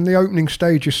am. And the opening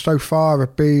stages so far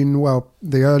have been, well,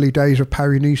 the early days of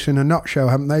Paris-Nice in a nutshell,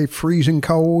 haven't they? Freezing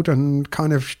cold and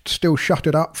kind of still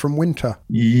shuttered up from winter.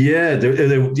 Yeah,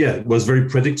 it was very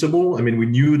predictable. I mean, we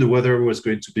knew the weather was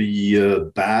going to be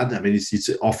bad. I mean, it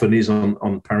often is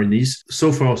on Paris-Nice.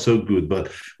 So far, so good.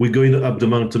 But we're going up the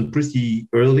mountain pretty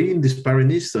early in this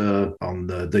Paris-Nice. On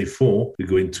day 4, we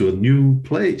go into a new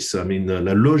place. I mean,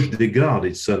 La Loge des Gardes.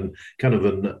 It's kind of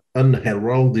an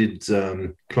unheralded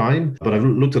climb. But I've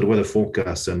looked at the weather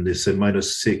forecast, and they say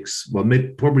 -6. Well,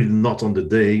 probably not on the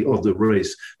day of the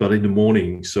race, but in the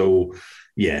morning. So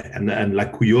yeah, and La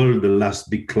Couillole, the last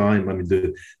big climb, I mean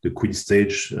the Queen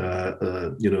Stage,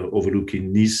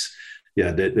 overlooking Nice.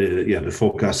 Yeah, the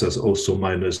forecast is also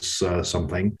minus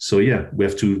something. So yeah, we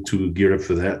have to gear up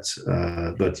for that.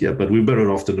 But we're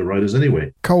better off than the riders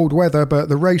anyway. Cold weather, but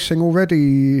the racing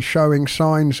already showing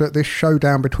signs that this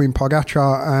showdown between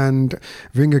Pogačar and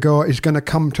Vingegaard is going to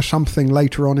come to something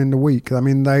later on in the week. I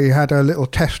mean, they had a little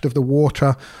test of the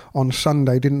water on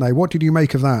Sunday, didn't they? What did you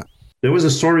make of that? There was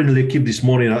a story in L'Equipe this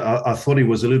morning. I thought it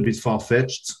was a little bit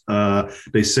far-fetched.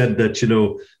 They said that,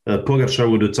 Pogačar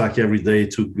would attack every day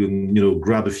to,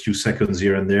 grab a few seconds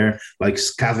here and there, like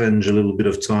scavenge a little bit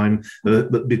of time,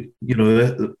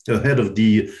 ahead of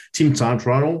the team time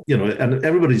trial, and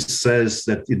everybody says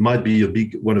that it might be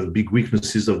one of the big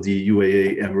weaknesses of the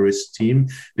UAE Emirates team.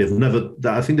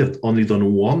 I think they've only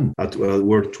done one at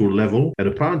World Tour level. And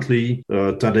apparently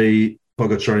Tadej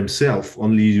Pogačar himself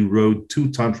only rode 2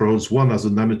 time trials, one as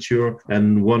an amateur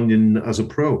and one as a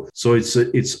pro. So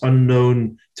it's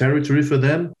unknown territory for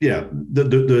them. Yeah,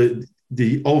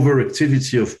 the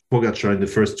overactivity of Pogačar in the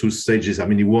first 2 stages. I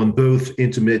mean, he won both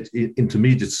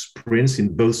intermediate sprints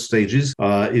in both stages.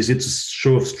 Is it a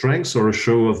show of strength or a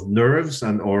show of nerves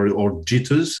or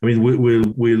jitters? I mean,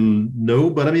 we'll know.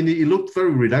 But I mean, he looked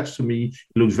very relaxed to me.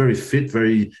 He looked very fit,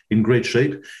 very in great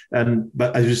shape.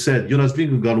 But as you said, Jonas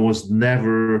Vingegaard was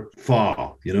never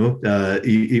far. He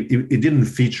didn't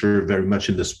feature very much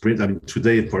in the sprint. I mean,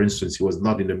 today, for instance, he was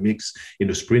not in the mix in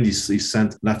the sprint. He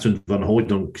sent Nathan van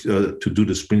Hooydonk to do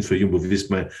the sprint for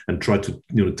Jumbo-Visma and try to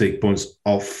take points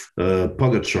off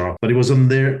Pogačar, but he wasn't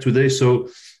there today. So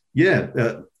yeah,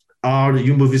 are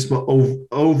Jumbo-Visma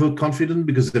overconfident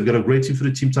because they've got a great team for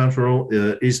the team time trial?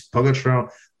 Is Pogačar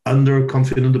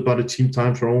underconfident about the team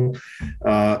time trial?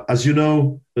 As you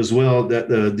know as well, that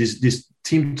this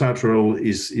team time trial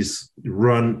is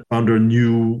run under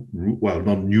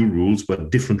not new rules,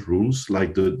 but different rules.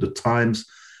 Like the times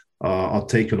are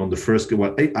taken on the first.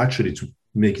 Well, actually, to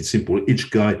make it simple, each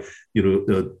guy,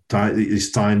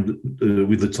 is timed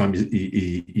with the time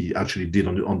he actually did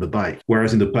on the bike.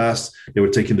 Whereas in the past, they were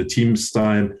taking the team's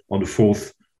time on the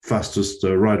 4th fastest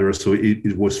rider, so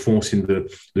it was forcing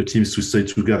the teams to stay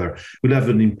together. Will have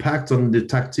an impact on the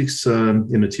tactics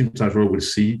in the team time trial. We'll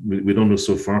see. We don't know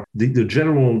so far. The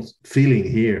general feeling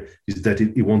here is that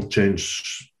it won't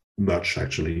change much,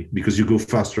 actually, because you go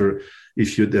faster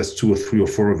if there's 2 or 3 or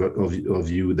 4 of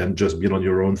you, then just being on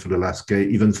your own for the last K,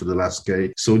 even for the last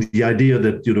K. So the idea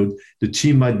that, the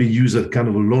team might be used as kind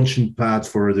of a launching pad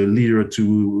for the leader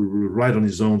to ride on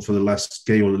his own for the last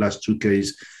K or the last 2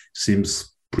 Ks seems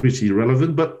pretty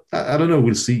relevant, but I don't know,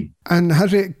 we'll see. And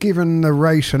has it given the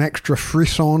race an extra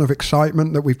frisson of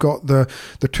excitement that we've got the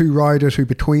 2 riders who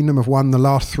between them have won the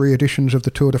last 3 editions of the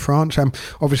Tour de France? And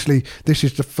obviously this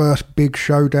is the first big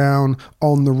showdown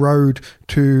on the road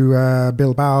to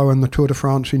Bilbao and the Tour de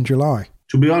France in July.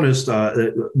 To be honest,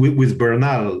 with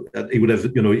Bernal, he would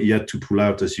have, he had to pull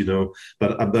out, as you know.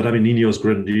 But I mean, Ineos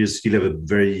Grenadiers still have a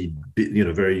very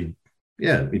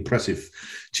impressive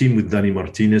team with Dani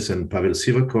Martinez and Pavel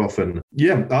Sivakov. And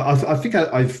I think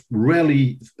I've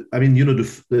rarely,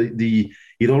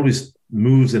 it always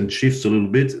moves and shifts a little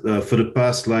bit for the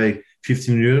past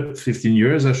 15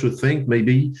 years, I should think,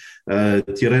 maybe.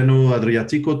 Tirreno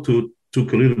Adriatico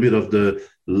took a little bit of the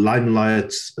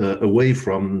limelight away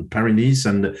from Paris-Nice,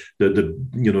 and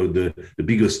the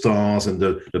bigger stars and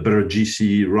the better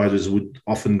GC riders would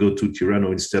often go to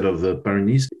Tirreno instead of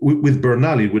Paris-Nice. With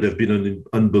Bernal, it would have been an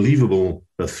unbelievable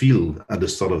field at the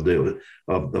start of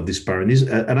this Paris-Nice.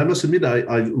 And I must admit,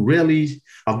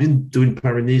 I've been doing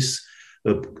Paris-Nice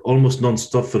almost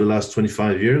non-stop for the last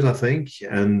 25 years, I think.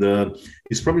 And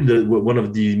it's probably one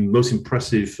of the most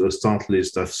impressive start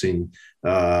lists I've seen,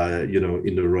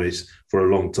 in the race for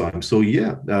a long time. So,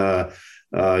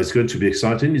 it's going to be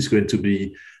exciting.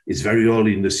 It's very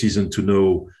early in the season to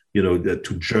know,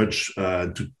 to judge,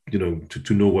 to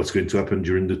know what's going to happen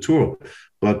during the Tour.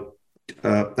 But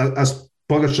as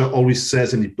Pogačar always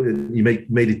says, and he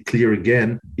made it clear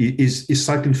again, he's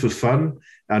cycling for fun.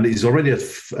 And he's already had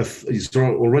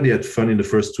fun in the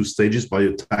first 2 stages by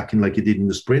attacking like he did in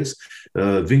the sprints.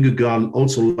 Vingegaard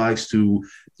also likes to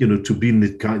be in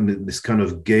this kind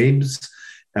of games.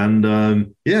 And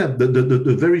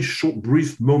the very short,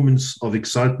 brief moments of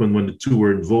excitement when the 2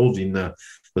 were involved in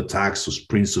attacks or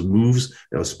sprints or moves,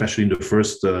 especially in the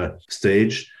first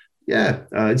stage.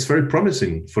 It's very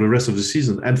promising for the rest of the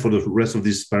season and for the rest of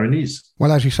this Paris-Nice.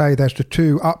 Well, as you say, there's the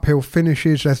 2 uphill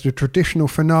finishes. There's the traditional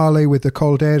finale with the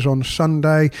Col d'Aise on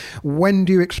Sunday. When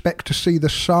do you expect to see the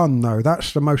sun, though?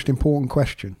 That's the most important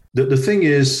question. The thing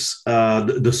is,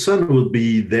 the sun will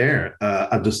be there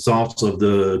at the start of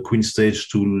the Queen Stage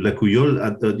to La Couillole,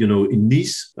 in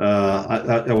Nice.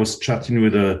 I was chatting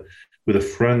with a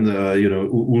friend,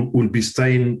 who will be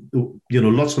staying.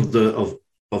 Lots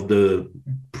of the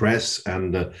press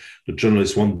and the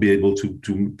journalists won't be able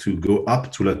to go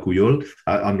up to La Couillole.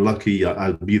 I'm lucky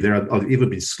I'll be there. I've even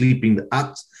been sleeping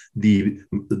at the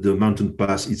mountain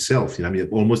pass itself.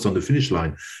 Almost on the finish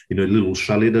line, a little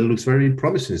chalet that looks very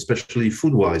promising, especially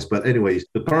food-wise. But anyways,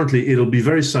 apparently it'll be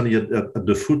very sunny at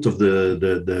the foot of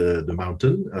the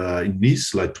mountain in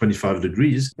Nice, like 25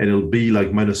 degrees, and it'll be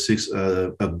like -6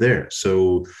 up there.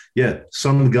 So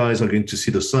some guys are going to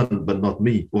see the sun, but not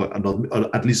me. Well,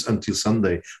 not at least until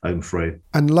Sunday, I'm afraid.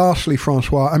 And lastly,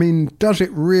 Francois, does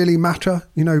it really matter?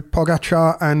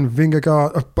 Pogačar and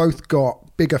Vingegaard have both got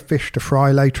bigger fish to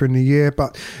fry later in the year,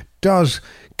 but does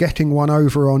getting one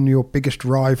over on your biggest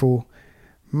rival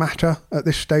matter at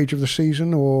this stage of the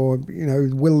season? Or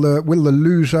will the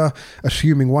loser,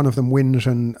 assuming one of them wins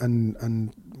and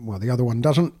the other one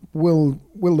doesn't, will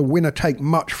the winner take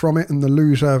much from it and the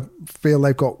loser feel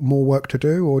they've got more work to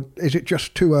do? Or is it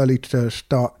just too early to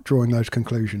start drawing those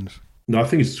conclusions? No, I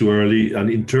think it's too early. And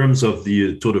in terms of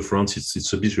the Tour de France,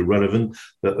 it's a bit irrelevant.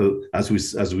 As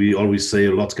we always say,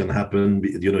 a lot can happen.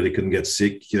 They can get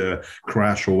sick,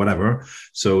 crash, or whatever.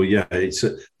 So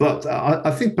but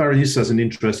I think Paris has an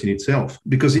interest in itself,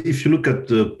 because if you look at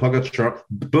Pogačar,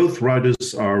 both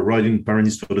riders are riding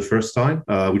Paris for the first time,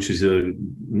 which is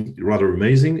rather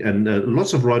amazing. And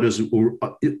lots of riders who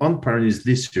are on Paris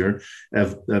this year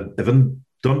haven't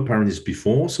done Paris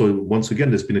before. So once again,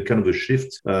 there's been a kind of a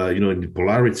shift, in the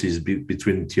polarities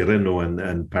between Tirreno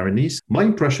and Paris. My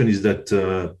impression is that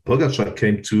Pogačar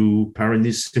came to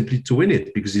Paris simply to win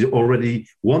it, because he already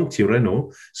won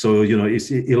Tirreno. So,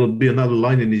 it'll be another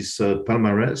line in his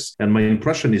palmarès. And my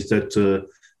impression is that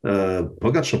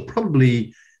Pogačar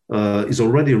probably is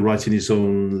already writing his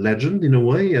own legend in a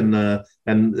way, and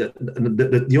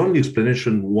the only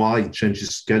explanation why he changed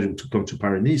his schedule to come to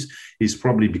Paris is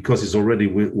probably because he's already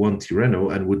won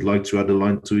Tirreno and would like to add a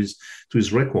line to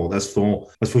his record. As for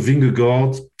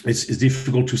Vingegaard, it's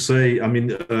difficult to say.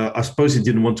 I suppose he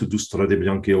didn't want to do Strade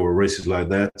Bianche or races like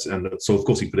that, and so of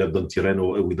course he could have done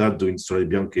Tirreno without doing Strade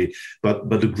Bianche. But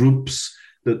the groups.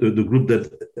 The group that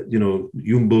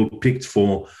Jumbo picked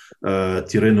for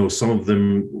Tirreno, some of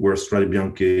them were Strade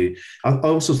Bianche. I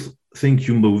also think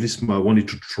Jumbo-Visma wanted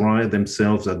to try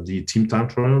themselves at the team time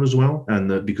trial as well,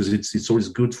 and because it's always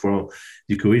good for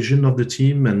the cohesion of the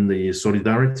team and the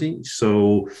solidarity.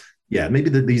 So, yeah, maybe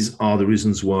these are the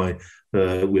reasons why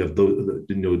we have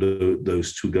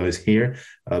those two guys here.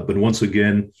 But once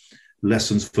again,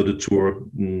 lessons for the tour,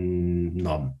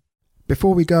 none.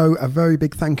 Before we go, a very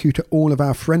big thank you to all of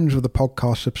our Friends of the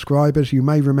Podcast subscribers. You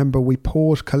may remember we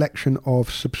paused collection of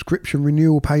subscription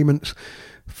renewal payments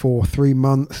for 3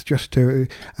 months just to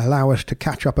allow us to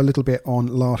catch up a little bit on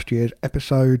last year's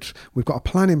episodes. We've got a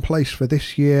plan in place for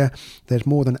this year. There's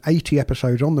more than 80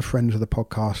 episodes on the Friends of the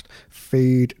Podcast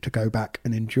feed to go back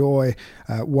and enjoy.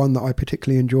 One that I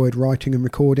particularly enjoyed writing and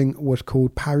recording was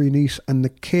called Paris-Nice and the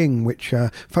King, which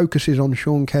focuses on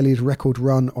Sean Kelly's record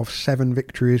run of 7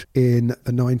 victories in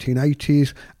the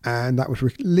 1980s, and that was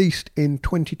released in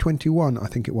 2021, I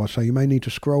think it was. So you may need to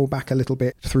scroll back a little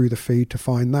bit through the feed to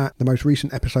find that. The most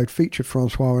recent episode featured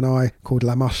Francois and I, called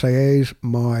La Marseillaise,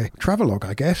 my travelogue,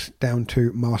 I guess, down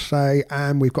to Marseille,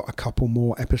 and we've got a couple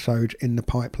more episodes in the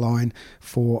pipeline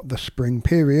for the spring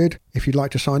period. If you'd like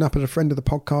to sign up as a friend of the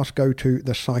podcast, go to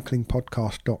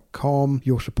thecyclingpodcast.com.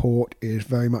 Your support is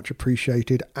very much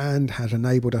appreciated and has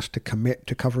enabled us to commit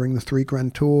to covering the 3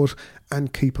 Grand Tours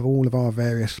and keep all of our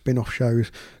various spin-off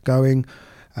shows going.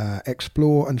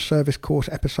 Explore and service course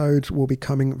episodes will be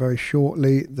coming very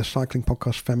shortly. The Cycling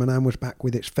Podcast Feminin was back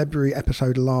with its February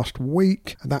episode last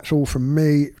week. And that's all from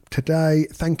me today.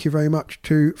 Thank you very much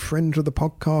to friends of the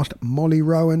podcast, Molly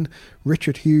Rowan,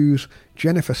 Richard Hughes,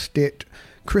 Jennifer Stitt,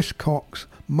 Chris Cox,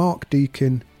 Mark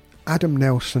Deakin, Adam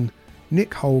Nelson,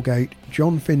 Nick Holgate,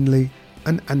 John Finley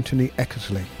and Anthony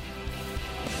Eckersley.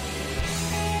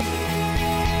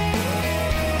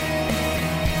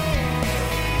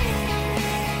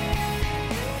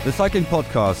 The Cycling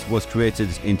Podcast was created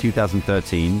in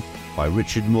 2013 by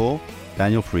Richard Moore,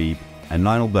 Daniel Freeb and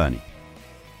Lionel Burney.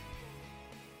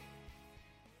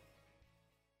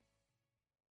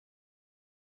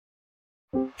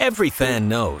 Every fan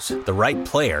knows the right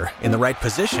player in the right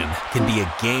position can be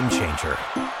a game changer.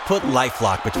 Put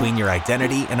LifeLock between your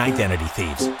identity and identity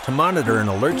thieves to monitor and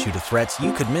alert you to threats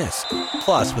you could miss.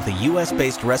 Plus, with a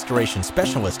US-based restoration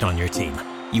specialist on your team,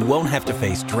 you won't have to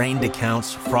face drained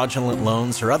accounts, fraudulent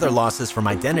loans, or other losses from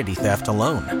identity theft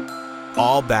alone.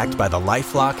 All backed by the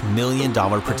LifeLock $1 Million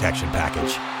Protection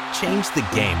Package. Change the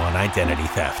game on identity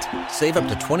theft. Save up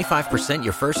to 25%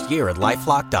 your first year at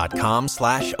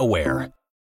LifeLock.com/aware.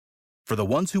 For the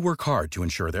ones who work hard to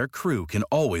ensure their crew can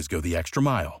always go the extra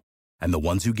mile, and the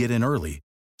ones who get in early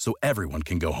so everyone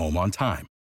can go home on time,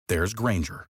 there's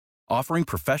Grainger, offering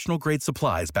professional-grade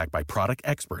supplies backed by product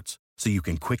experts, so you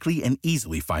can quickly and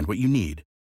easily find what you need.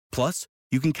 Plus,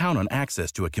 you can count on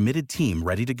access to a committed team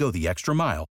ready to go the extra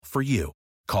mile for you.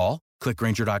 Call, click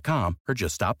Grainger.com, or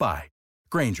just stop by.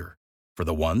 Grainger, for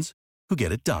the ones who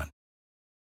get it done.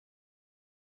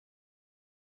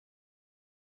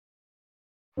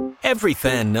 Every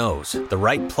fan knows the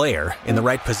right player in the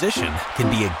right position can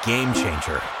be a game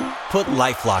changer. Put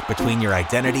LifeLock between your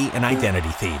identity and identity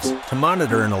thieves to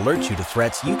monitor and alert you to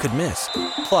threats you could miss.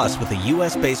 Plus, with a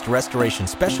US-based restoration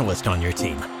specialist on your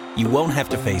team, you won't have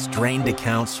to face drained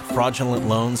accounts, fraudulent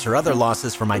loans, or other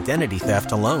losses from identity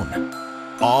theft alone.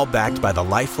 All backed by the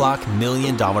LifeLock $1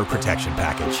 Million Protection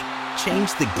Package.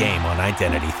 Change the game on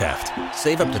identity theft.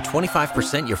 Save up to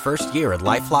 25% your first year at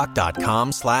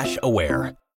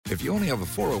LifeLock.com/aware. If you only have a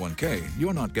 401k,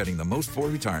 you're not getting the most for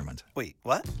retirement. Wait,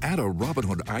 what? Add a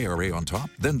Robinhood IRA on top,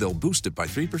 then they'll boost it by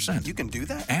 3%. You can do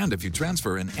that? And if you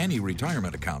transfer in any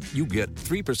retirement account, you get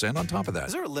 3% on top of that.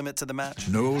 Is there a limit to the match?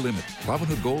 No limit.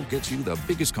 Robinhood Gold gets you the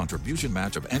biggest contribution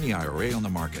match of any IRA on the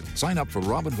market. Sign up for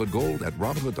Robinhood Gold at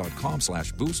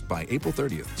Robinhood.com/boost by April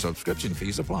 30th. Subscription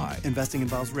fees apply. Investing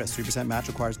involves risk. 3% match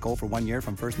requires gold for 1 year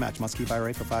from first match. Must keep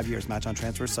IRA for 5 years. Match on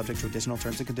transfers subject to additional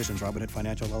terms and conditions. Robinhood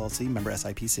Financial LLC, member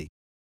SIPC.